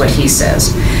 and this is what he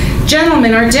says.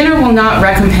 Gentlemen, our dinner will not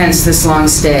recompense this long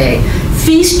stay.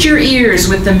 Feast your ears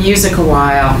with the music a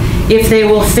while. If they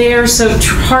will fare so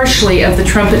harshly of the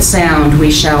trumpet sound, we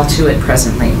shall to it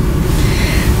presently.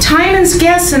 Timon's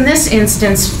guests in this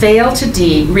instance fail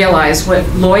to realize what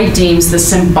Lloyd deems the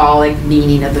symbolic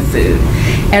meaning of the food.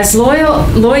 As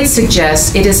Lloyd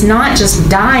suggests, it is not just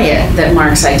diet that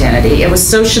marks identity, it was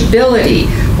sociability,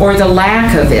 or the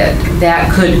lack of it,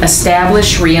 that could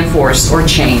establish, reinforce, or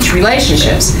change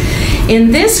relationships. In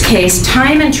this case,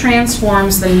 Timon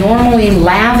transforms the normally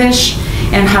lavish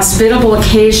and hospitable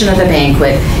occasion of the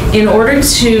banquet in order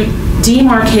to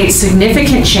demarcate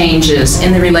significant changes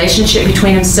in the relationship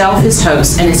between himself, his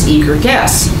host, and his eager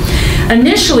guests.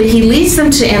 Initially, he leads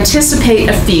them to anticipate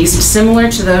a feast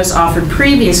similar to those offered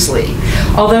previously,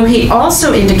 although he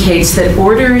also indicates that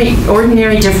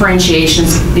ordinary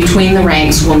differentiations between the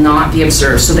ranks will not be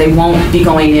observed, so they won't be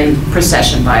going in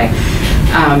procession by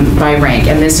rank,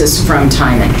 and this is from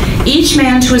Timon. Each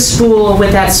man to his spool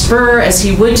with that spur as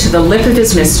he would to the lip of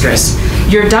his mistress.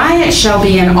 Your diet shall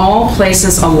be in all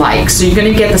places alike, so you're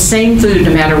going to get the same food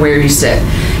no matter where you sit.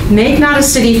 Make not a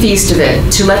city feast of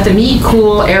it, to let the meat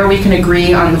cool ere we can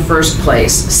agree on the first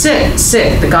place. Sit,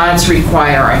 sit, the gods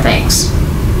require our thanks.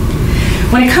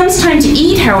 When it comes time to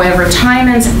eat, however,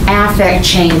 Timon's affect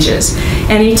changes,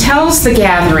 and he tells the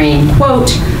gathering,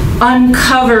 quote,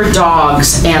 uncover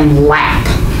dogs and lap.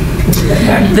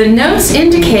 The notes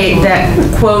indicate that,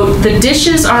 quote, the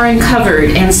dishes are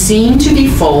uncovered and seem to be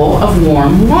full of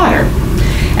warm water.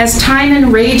 As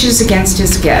Timon rages against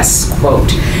his guests,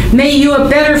 quote, may you a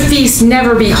better feast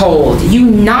never behold, you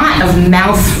knot of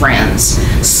mouth friends.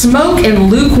 Smoke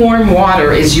and lukewarm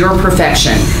water is your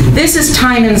perfection. This is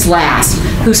Timon's last,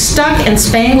 who stuck and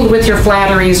spangled with your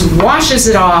flatteries, washes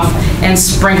it off, and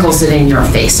sprinkles it in your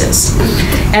faces.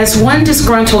 As one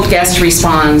disgruntled guest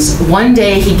responds, one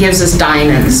day he gives us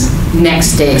diamonds,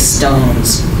 next day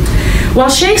stones. While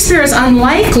Shakespeare is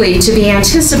unlikely to be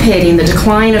anticipating the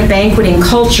decline of banqueting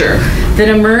culture that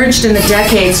emerged in the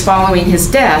decades following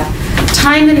his death,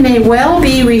 Timon may well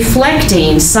be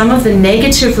reflecting some of the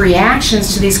negative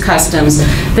reactions to these customs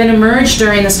that emerged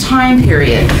during this time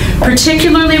period,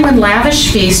 particularly when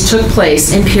lavish feasts took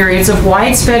place in periods of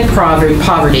widespread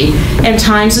poverty and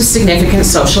times of significant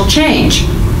social change.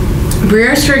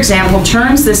 Breers, for example,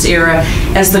 terms this era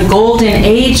as the golden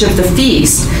age of the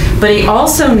feast, but he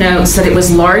also notes that it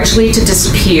was largely to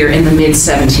disappear in the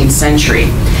mid-17th century.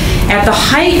 At the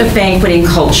height of banqueting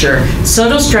culture,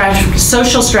 social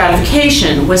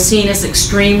stratification was seen as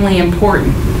extremely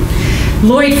important.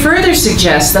 Lloyd further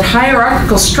suggests that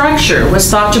hierarchical structure was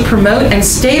thought to promote and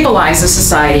stabilize a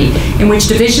society in which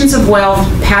divisions of wealth,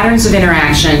 patterns of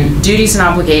interaction, duties and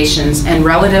obligations, and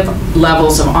relative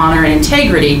levels of honor and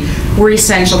integrity were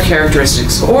essential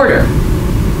characteristics of order.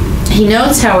 He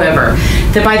notes, however,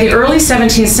 that by the early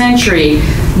 17th century,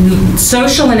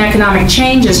 social and economic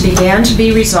changes began to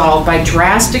be resolved by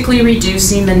drastically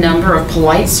reducing the number of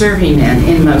polite serving men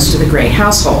in most of the great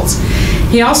households.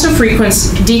 He also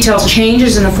details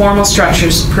changes in the formal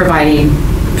structures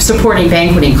supporting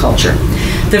banqueting culture.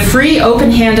 The free,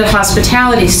 open-handed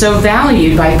hospitality so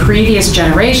valued by previous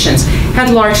generations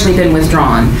had largely been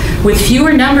withdrawn. With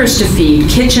fewer numbers to feed,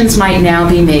 kitchens might now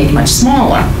be made much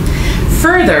smaller.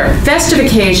 Further, festive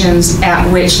occasions at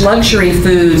which luxury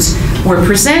foods were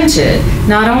presented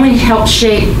not only helped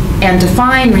shape and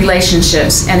define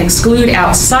relationships and exclude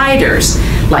outsiders,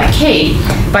 like Kate,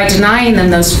 by denying them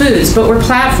those foods, but were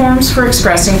platforms for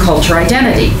expressing cultural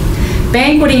identity.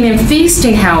 Banqueting and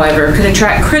feasting, however, could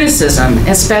attract criticism,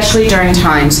 especially during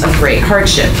times of great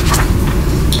hardship.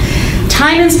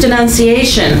 Timon's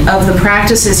denunciation of the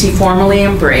practices he formerly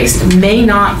embraced may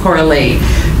not correlate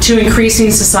to increasing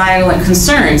societal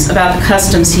concerns about the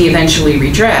customs he eventually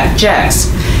rejects,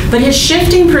 but his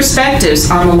shifting perspectives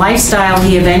on the lifestyle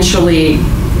he eventually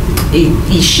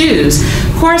eschews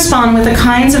correspond with the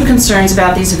kinds of concerns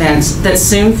about these events that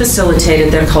soon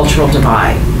facilitated their cultural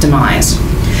demise.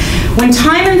 When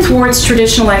Timon thwarts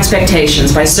traditional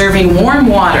expectations by serving warm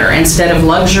water instead of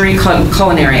luxury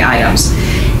culinary items,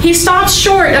 he stops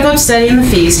short of upsetting the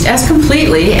feast as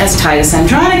completely as Titus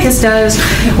Andronicus does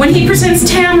when he presents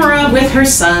Tamara with her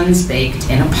sons baked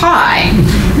in a pie.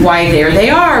 Why, there they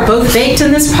are, both baked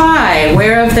in this pie,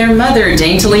 whereof their mother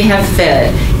daintily hath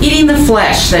fed, eating the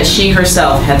flesh that she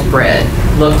herself hath bred.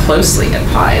 Look closely at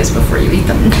pies before you eat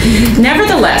them.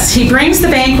 Nevertheless, he brings the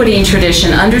banqueting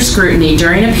tradition under scrutiny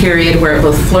during a period where it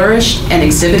both flourished and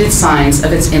exhibited signs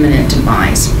of its imminent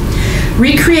demise.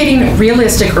 Recreating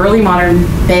realistic early modern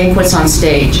banquets on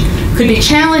stage could be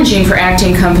challenging for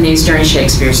acting companies during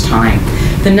Shakespeare's time.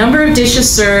 The number of dishes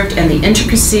served and the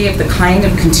intricacy of the kind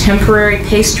of contemporary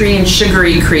pastry and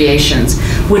sugary creations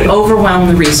would overwhelm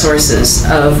the resources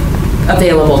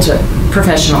available to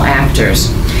professional actors.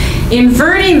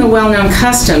 Inverting the well-known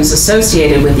customs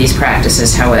associated with these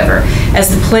practices, however,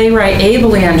 as the playwright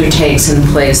ably undertakes in the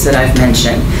plays that I've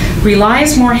mentioned,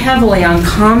 relies more heavily on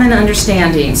common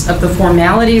understandings of the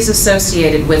formalities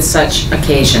associated with such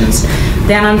occasions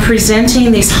than on presenting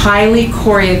these highly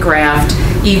choreographed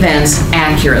events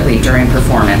accurately during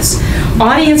performance.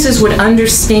 Audiences would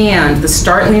understand the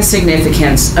startling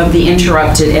significance of the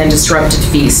interrupted and disrupted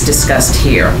feasts discussed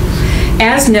here.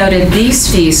 As noted, these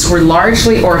feasts were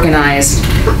largely organized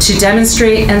to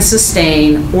demonstrate and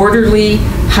sustain orderly,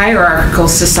 hierarchical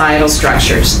societal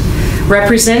structures.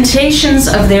 Representations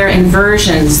of their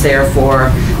inversions,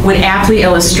 therefore, would aptly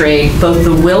illustrate both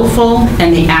the willful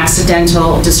and the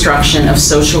accidental destruction of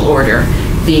social order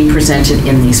being presented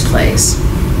in these plays.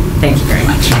 Thank you very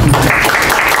much.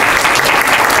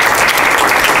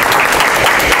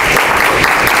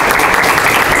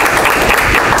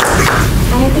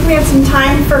 I think we have some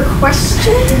time for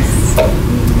questions.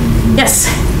 Yes.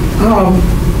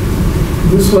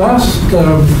 This last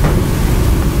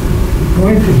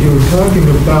point that you were talking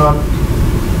about,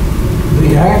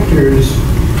 the actors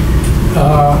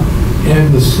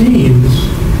and the scenes,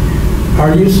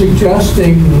 are you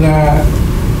suggesting that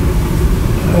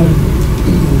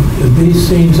these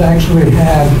scenes actually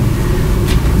had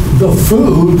the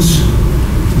foods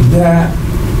that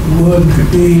would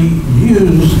be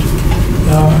used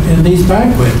in these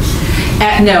banquets?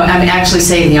 No, I'm actually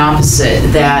saying the opposite,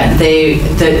 that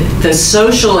the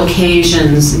social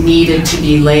occasions needed to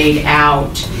be laid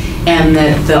out and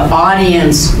that the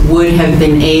audience would have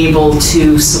been able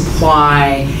to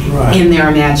supply in their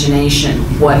imagination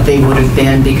what they would have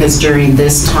been, because during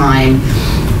this time,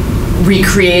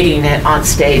 recreating it on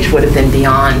stage would have been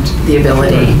beyond the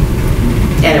ability.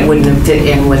 And it wouldn't have fit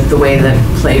in with the way that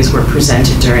plays were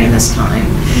presented during this time.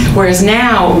 Whereas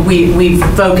now, we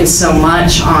focus so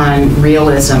much on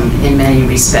realism in many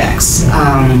respects.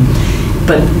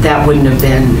 But that wouldn't have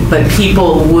been, but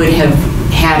people would have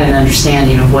had an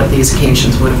understanding of what these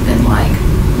occasions would have been like.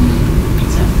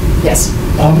 So, yes?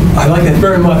 I like that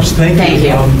very much. Thank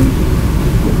you.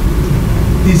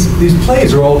 These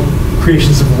plays are all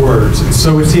creations of words, and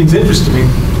so it seems interesting to me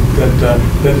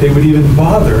that they would even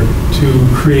bother to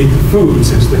create the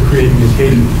foods as they're creating the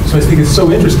occasion. So I think it's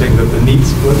so interesting that the neat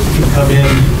split can come in.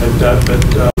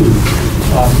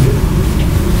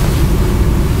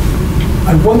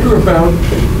 I wonder about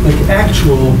like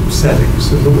actual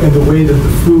settings and the way that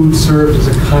the food served as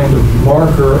a kind of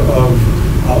marker of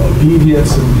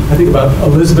obedience. And I think about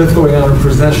Elizabeth going out in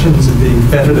processions and being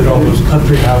feted at all those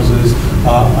country houses.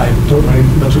 I don't know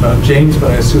much about James,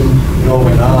 but I assume it all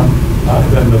went on.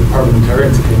 Then the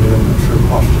parliamentarians came in, I'm sure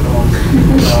quashed it all.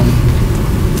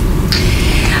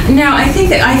 No, I think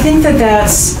that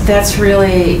that's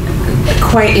really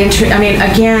quite interesting. I mean,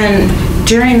 again,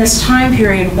 during this time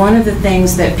period, one of the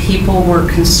things that people were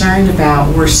concerned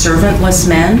about were servantless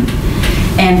men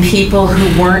and people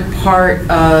who weren't part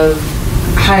of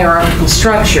hierarchical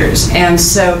structures, and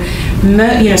so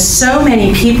so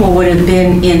many people would have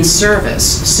been in service.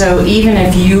 So even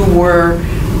if you were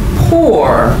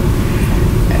poor,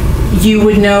 you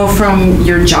would know from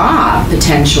your job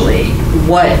potentially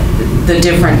what the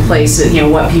different places,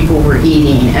 what people were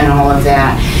eating and all of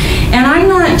that. And I'm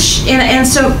not, and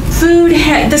so food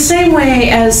had, the same way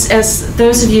as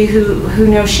those of you who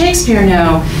know Shakespeare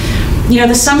know,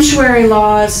 the sumptuary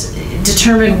laws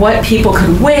determined what people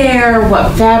could wear,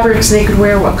 what fabrics they could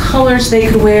wear, what colors they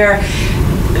could wear.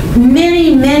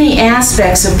 Many, many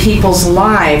aspects of people's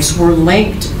lives were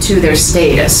linked to their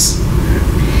status.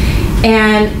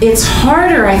 And it's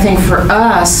harder, I think, for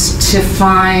us to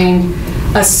find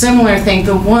a similar thing.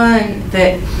 The one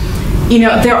that,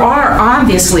 there are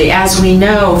obviously, as we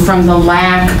know from the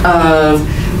lack of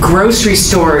grocery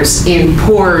stores in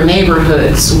poorer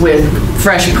neighborhoods with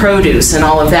fresh produce and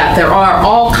all of that, there are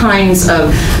all kinds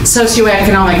of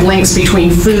socioeconomic links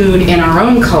between food and our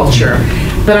own culture.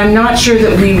 But I'm not sure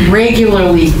that we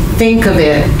regularly think of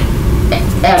it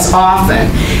as often.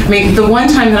 I mean, the one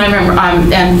time that I remember,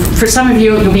 and for some of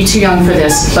you, you'll be too young for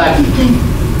this, but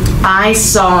I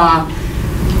saw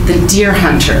The Deer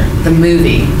Hunter, the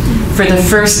movie, for the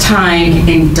first time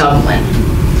in Dublin.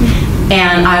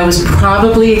 And I was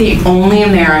probably the only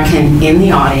American in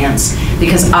the audience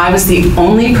because I was the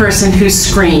only person who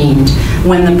screamed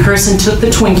when the person took the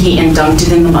Twinkie and dunked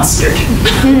it in the mustard.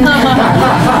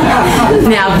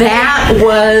 Now that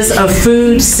was a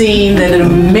food scene that an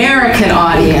American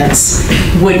audience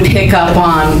would pick up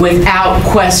on without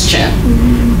question.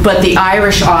 But the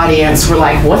Irish audience were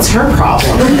like, what's her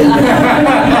problem?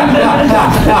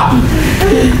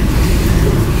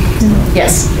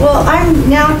 Yes. Well, I'm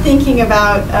now thinking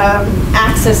about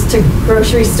access to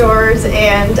grocery stores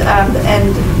and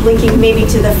linking maybe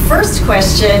to the first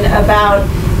question about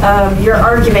your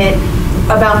argument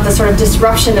about the sort of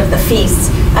disruption of the feasts.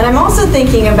 And I'm also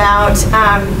thinking about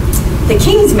the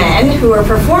king's men who are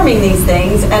performing these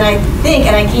things, and I think,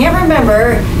 and I can't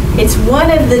remember it's one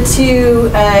of the two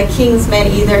King's men,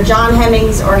 either John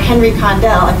Hemmings or Henry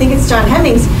Condell. I think it's John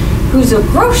Hemmings, who's a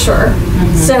grocer.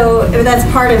 So that's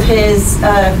part of his,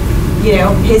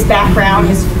 his background.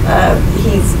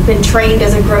 He's been trained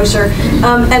as a grocer.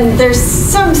 And there's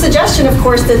some suggestion, of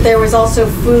course, that there was also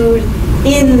food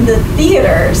in the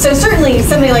theater. So certainly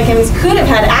somebody like Hemmings could have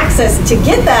had access to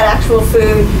get that actual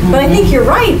food. But I think you're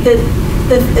right that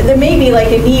there may be like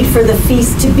a need for the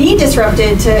feast to be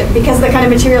disrupted because of the kind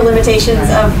of material limitations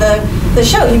of the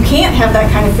show. You can't have that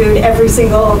kind of food every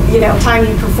single time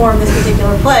you perform this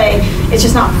particular play. It's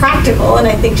just not practical, and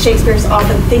I think Shakespeare's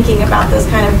often thinking about those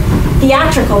kind of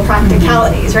theatrical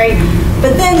practicalities, right?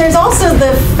 But then there's also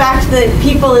the fact that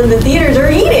people in the theaters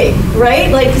are eating, right?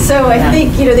 Like, so I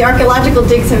think the archaeological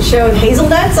digs have shown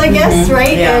hazelnuts, I guess,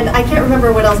 right? And I can't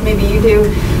remember what else. Maybe you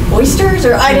do oysters,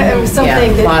 or I don't know,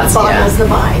 something that boggles the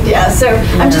mind. So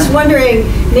I'm just wondering,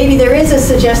 maybe there is a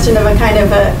suggestion of a kind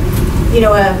of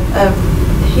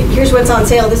here's what's on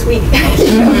sale this week.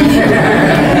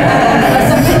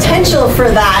 Some potential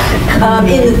for that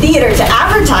in the theater to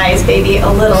advertise maybe a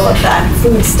little of that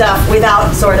food stuff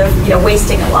without sort of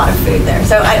wasting a lot of food there.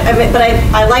 So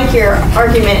I like your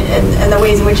argument and the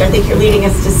ways in which I think you're leading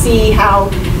us to see how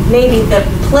maybe the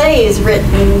play is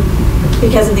written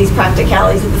because of these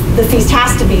practicalities. The feast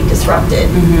has to be disrupted.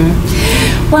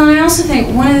 Well, I also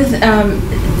think one of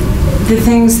the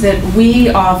things that we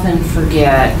often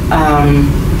forget,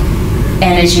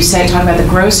 and as you said, talking about the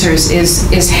grocers,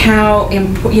 is how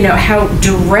how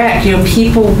direct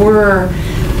people were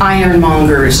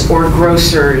ironmongers or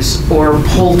grocers or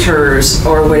poulterers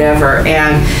or whatever,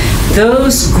 and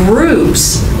those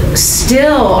groups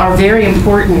still are very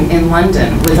important in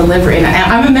London with a livery. And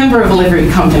I'm a member of a livery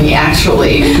company,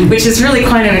 actually, which is really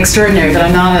quite an extraordinary, but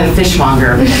I'm not a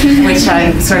fishmonger, which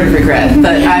I sort of regret.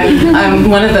 But I'm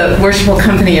one of the worshipful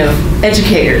company of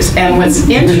educators. And what's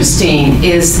interesting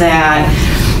is that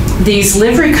these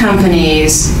livery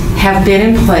companies have been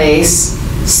in place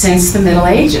since the Middle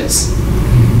Ages.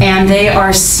 And they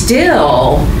are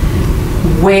still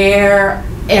where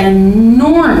an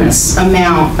enormous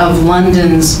amount of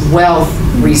London's wealth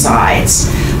resides.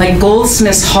 Like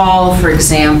Goldsmiths Hall, for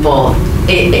example,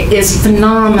 is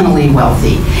phenomenally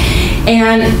wealthy.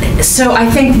 And so I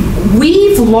think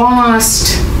we've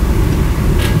lost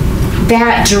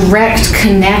that direct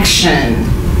connection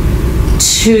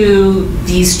to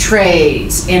these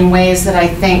trades in ways that I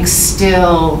think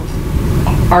still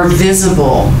are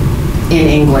visible in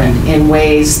England in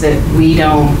ways that we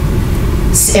don't.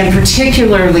 And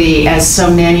particularly as so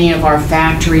many of our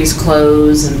factories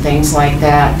close and things like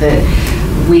that, that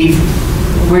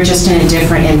we're just in a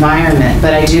different environment.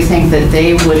 But I do think that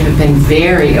they would have been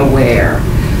very aware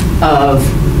of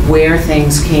where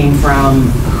things came from,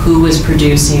 who was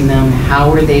producing them, how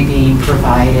were they being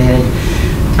provided,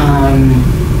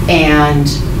 and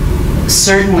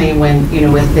certainly when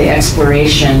with the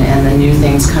exploration and the new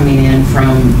things coming in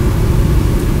from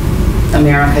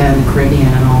America and the Caribbean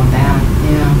and all of that.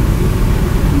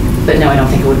 But no, I don't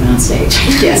think it would have been on stage.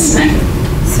 Yes.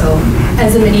 So,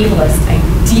 as a medievalist, I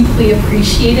deeply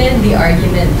appreciated the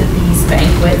argument that these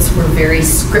banquets were very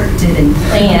scripted and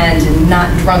planned and not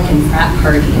drunken frat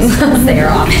parties, as they are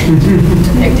often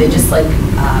depicted, just like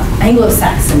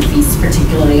Anglo-Saxon feasts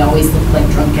particularly always look like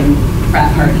drunken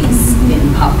frat parties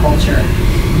in pop culture.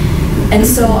 And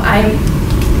so I'm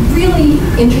really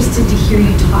interested to hear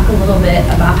you talk a little bit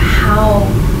about how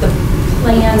the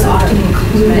plans often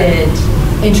included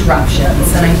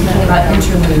interruptions, and I'm thinking about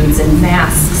interludes and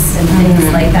masks and things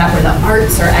like that, where the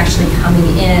arts are actually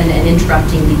coming in and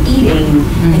interrupting the eating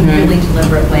in really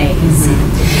deliberate ways.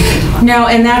 No,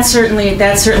 and that certainly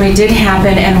did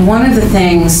happen. And one of the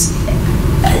things,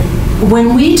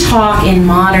 when we talk in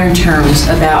modern terms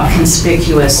about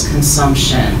conspicuous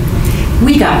consumption,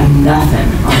 we got nothing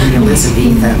on the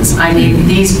Elizabethans. I mean,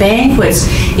 these banquets,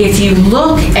 if you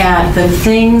look at the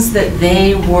things that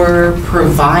they were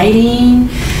providing,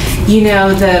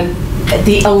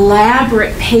 the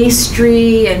elaborate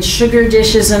pastry and sugar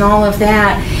dishes and all of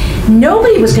that,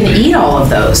 nobody was going to eat all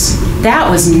of those. That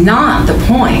was not the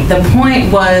point. The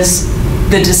point was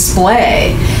the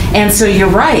display. And so you're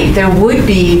right, there would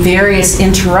be various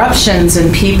interruptions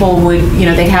and people would,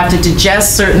 they'd have to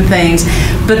digest certain things,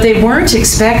 but they weren't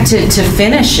expected to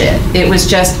finish it. It was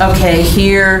just, okay,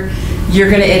 here, you're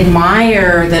going to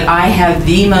admire that I have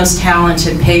the most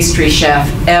talented pastry chef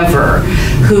ever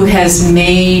who has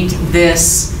made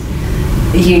this,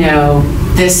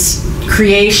 this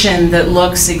creation that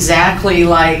looks exactly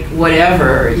like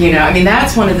whatever, I mean,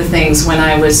 that's one of the things when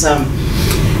I was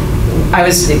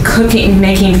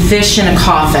making fish in a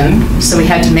coffin, so we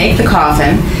had to make the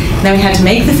coffin, then we had to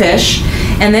make the fish,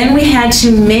 and then we had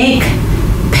to make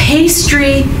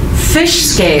pastry fish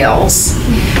scales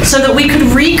so that we could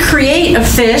recreate a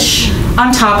fish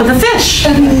on top of the fish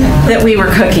that we were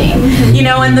cooking, you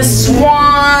know, and the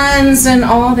swans and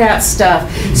all that stuff.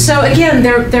 So again,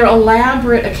 they're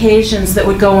elaborate occasions that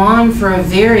would go on for a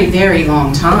very, very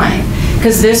long time,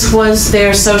 because this was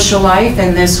their social life,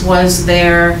 and this was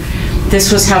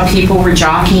how people were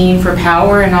jockeying for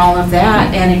power and all of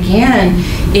that. And again,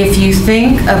 if you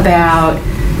think about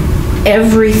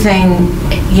everything,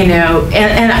 you know,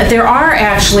 and there are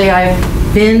actually, I've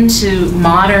been to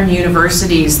modern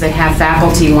universities that have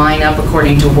faculty line up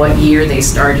according to what year they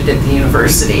started at the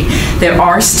university. There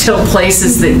are still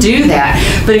places that do that.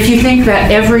 But if you think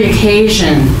about every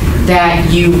occasion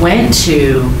that you went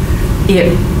to,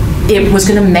 it was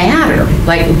going to matter.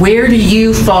 Like, where do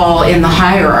you fall in the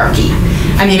hierarchy?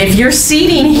 I mean, if your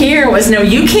seating here was, no,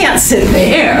 you can't sit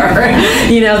there,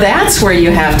 you know, that's where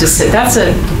you have to sit. That's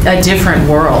a different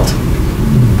world.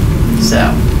 So,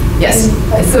 yes?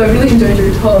 So I really enjoyed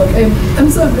your talk. I'm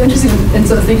sort of interested in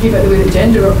sort of thinking about the way that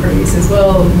gender operates as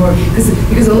well, more,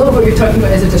 because a lot of what you're talking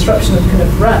about is a disruption of kind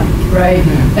of rank, right?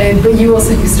 Mm-hmm. But you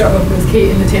start off with Kate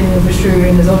in The Taming of the Shrew,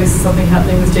 and there's obviously something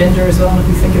happening with gender as well. And if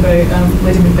we think about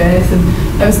Lady Macbeth, and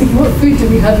I was thinking, what food do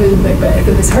we have in Macbeth?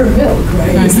 And it's her milk,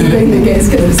 right? It's the thing that gets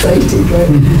kind of cited,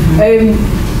 right?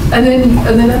 And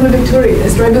then Emma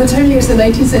Victorious, right? By the time you get to the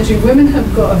 19th century, women have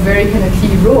got a very kind of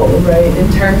key role, right,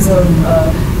 in terms of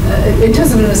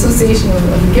an association of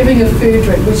the giving of food,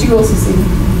 right, which you also see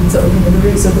sort of, you know, the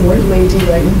roots of the word lady,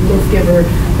 right, and loaf giver,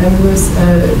 and those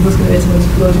kind of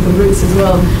etymological roots as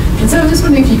well. And so I was just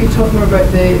wondering if you could talk more about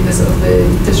the sort of the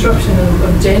disruption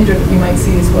of gender that you might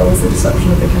see, as well as the disruption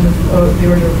of the kind of the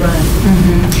order of rank.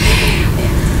 Mm-hmm.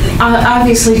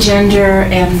 Obviously, gender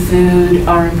and food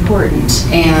are important,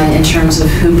 and in terms of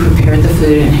who prepared the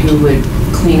food and who would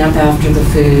clean up after the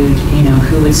food, you know,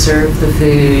 who would serve the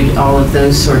food, all of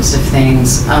those sorts of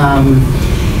things.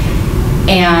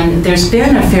 And there's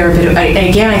been a fair bit of,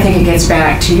 again, I think it gets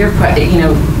back to your question, you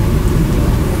know,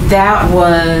 that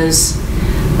was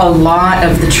a lot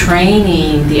of the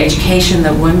training, the education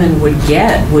that women would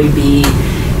get would be,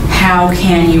 how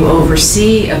can you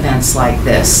oversee events like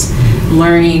this?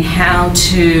 Learning how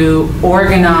to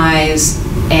organize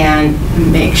and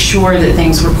make sure that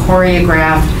things were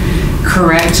choreographed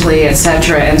correctly,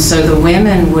 etc. And so the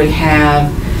women would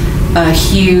have a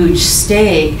huge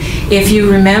stake. If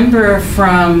you remember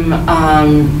from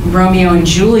Romeo and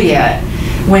Juliet,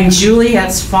 when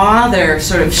Juliet's father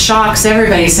sort of shocks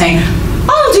everybody saying,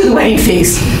 I'll do the wedding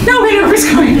feast. Nobody knows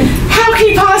going, how can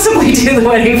you possibly do the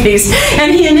wedding feast?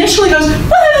 And he initially goes, we'll have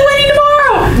the wedding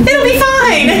tomorrow. It'll be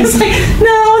fine. And it's like,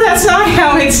 no, that's not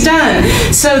how it's done.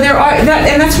 So there are,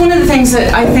 and that's one of the things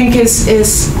that I think is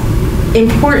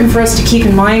important for us to keep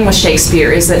in mind with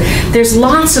Shakespeare, is that there's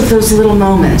lots of those little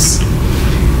moments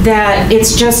that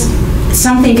it's just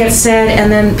something gets said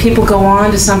and then people go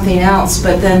on to something else,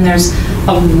 but then there's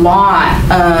a lot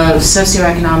of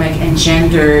socioeconomic and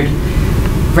gendered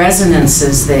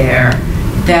resonances there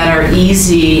that are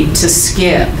easy to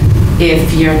skip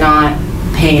if you're not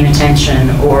paying attention,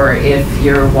 or if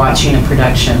you're watching a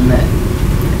production that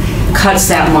cuts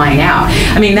that line out.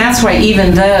 I mean, that's why,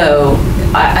 even though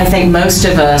I think most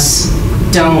of us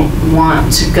don't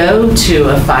want to go to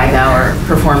a 5-hour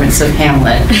performance of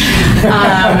Hamlet,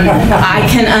 I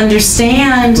can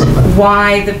understand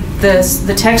why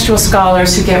the textual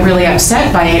scholars who get really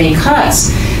upset by any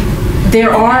cuts.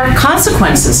 There are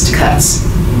consequences to cuts.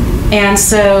 And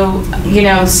so, you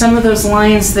know, some of those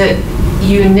lines that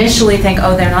you initially think,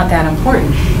 oh, they're not that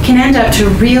important, can end up to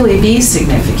really be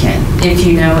significant if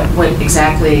you know what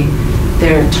exactly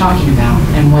they're talking about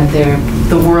and what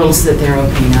the worlds that they're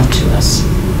opening up to us.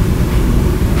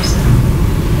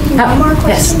 One more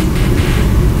question?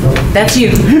 Yes. That's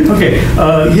you. Okay.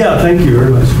 Yeah, thank you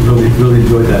very much. Really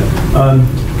enjoyed that.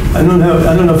 I don't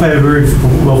know if I have a very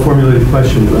well formulated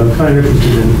question, but I'm kind of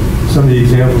interested in some of the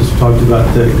examples you talked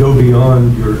about that go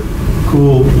beyond your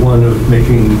cool one of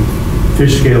making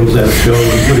fish scales out of dough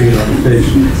and putting it on the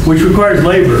fish, which requires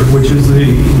labor, which is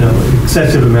the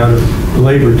excessive amount of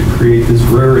labor to create this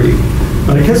rarity.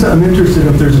 But I guess I'm interested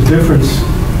if there's a difference.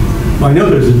 Well, I know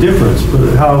there's a difference,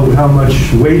 but how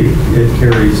much weight it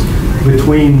carries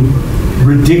between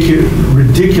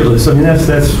ridiculous. I mean,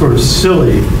 that's sort of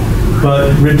silly,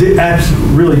 but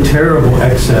really terrible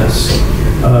excess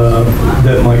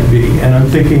that might be. And I'm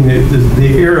thinking that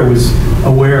the era was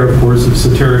aware, of course, of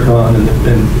Satyricon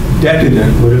and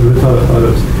decadent, whatever we thought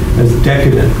of as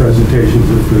decadent presentations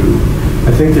of food.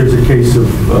 I think there's a case of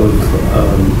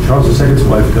Charles II's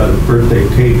wife got a birthday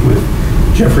cake with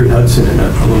Jeffrey Hudson and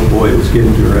a little boy was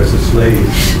given to her as a slave,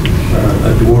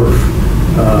 a dwarf.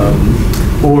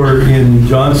 Or in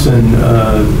Johnson,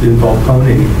 in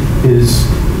Volpone,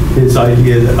 his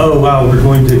idea that, oh wow, we're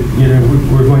going to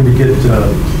get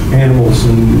animals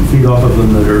and feed off of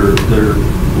them that are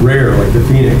rare, like the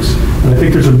phoenix. And I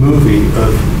think there's a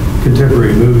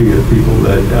contemporary movie of people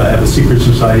that have a secret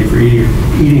society for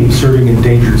eating serving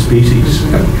endangered species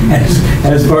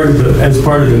as part of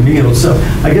the meal. So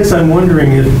I guess I'm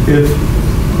wondering if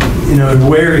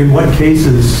in what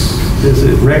cases is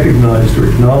it recognized or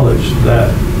acknowledged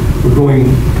that we're going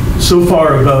so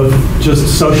far above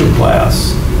just social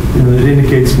class, that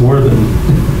indicates more than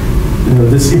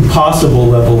this impossible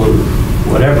level of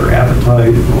whatever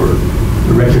appetite or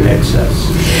directed excess.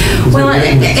 Well,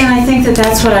 and I think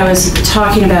that's what I was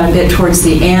talking about a bit towards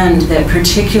the end, that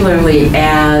particularly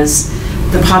as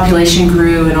the population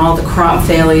grew and all the crop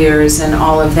failures and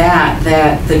all of that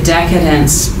the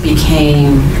decadence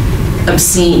became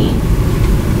obscene.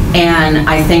 And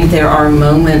I think there are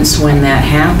moments when that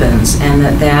happens, and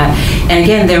and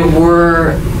again, there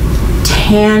were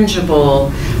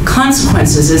tangible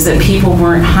consequences, is that people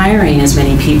weren't hiring as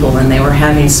many people and they were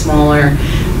having smaller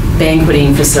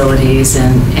banqueting facilities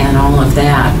and all of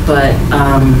that. But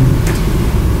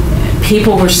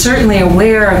people were certainly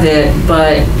aware of it,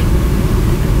 but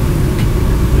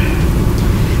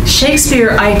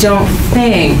Shakespeare, I don't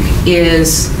think,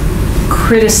 is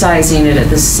criticizing it at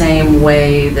the same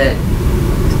way that,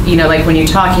 like when you're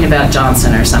talking about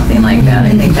Johnson or something like that.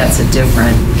 I think that's a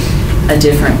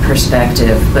different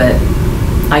perspective, but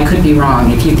I could be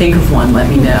wrong. If you think of one, let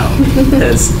me know.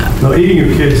 No, eating your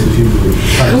kids is usually...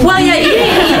 Well, yeah,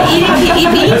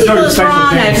 eating people is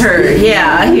wrong, I've heard.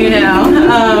 Yeah,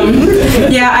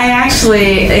 yeah, I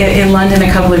actually, in London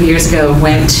a couple of years ago,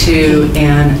 went to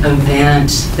an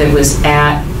event that was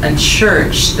at a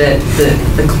church that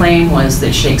the claim was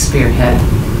that Shakespeare had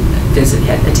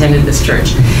attended this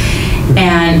church.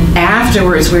 And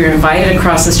afterwards, we were invited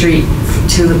across the street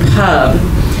to the pub,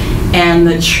 and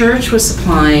the church was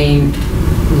supplying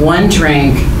one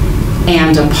drink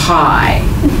and a pie.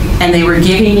 And they were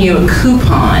giving you a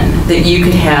coupon that you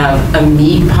could have a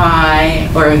meat pie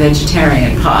or a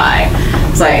vegetarian pie.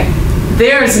 It's like,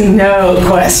 there's no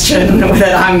question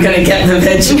that I'm going to get the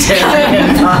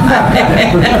vegetarian pie.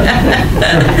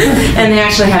 And they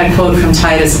actually had a quote from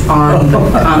Titus on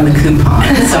the coupon.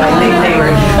 So I think they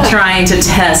were trying to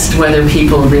test whether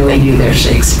people really knew their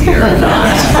Shakespeare or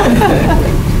not.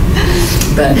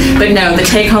 But no, the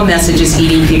take-home message is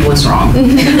eating people is wrong.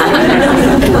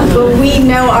 Well, we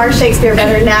know our Shakespeare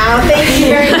better now. Thank you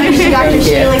very much, Dr.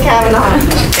 Sheila Cavanagh.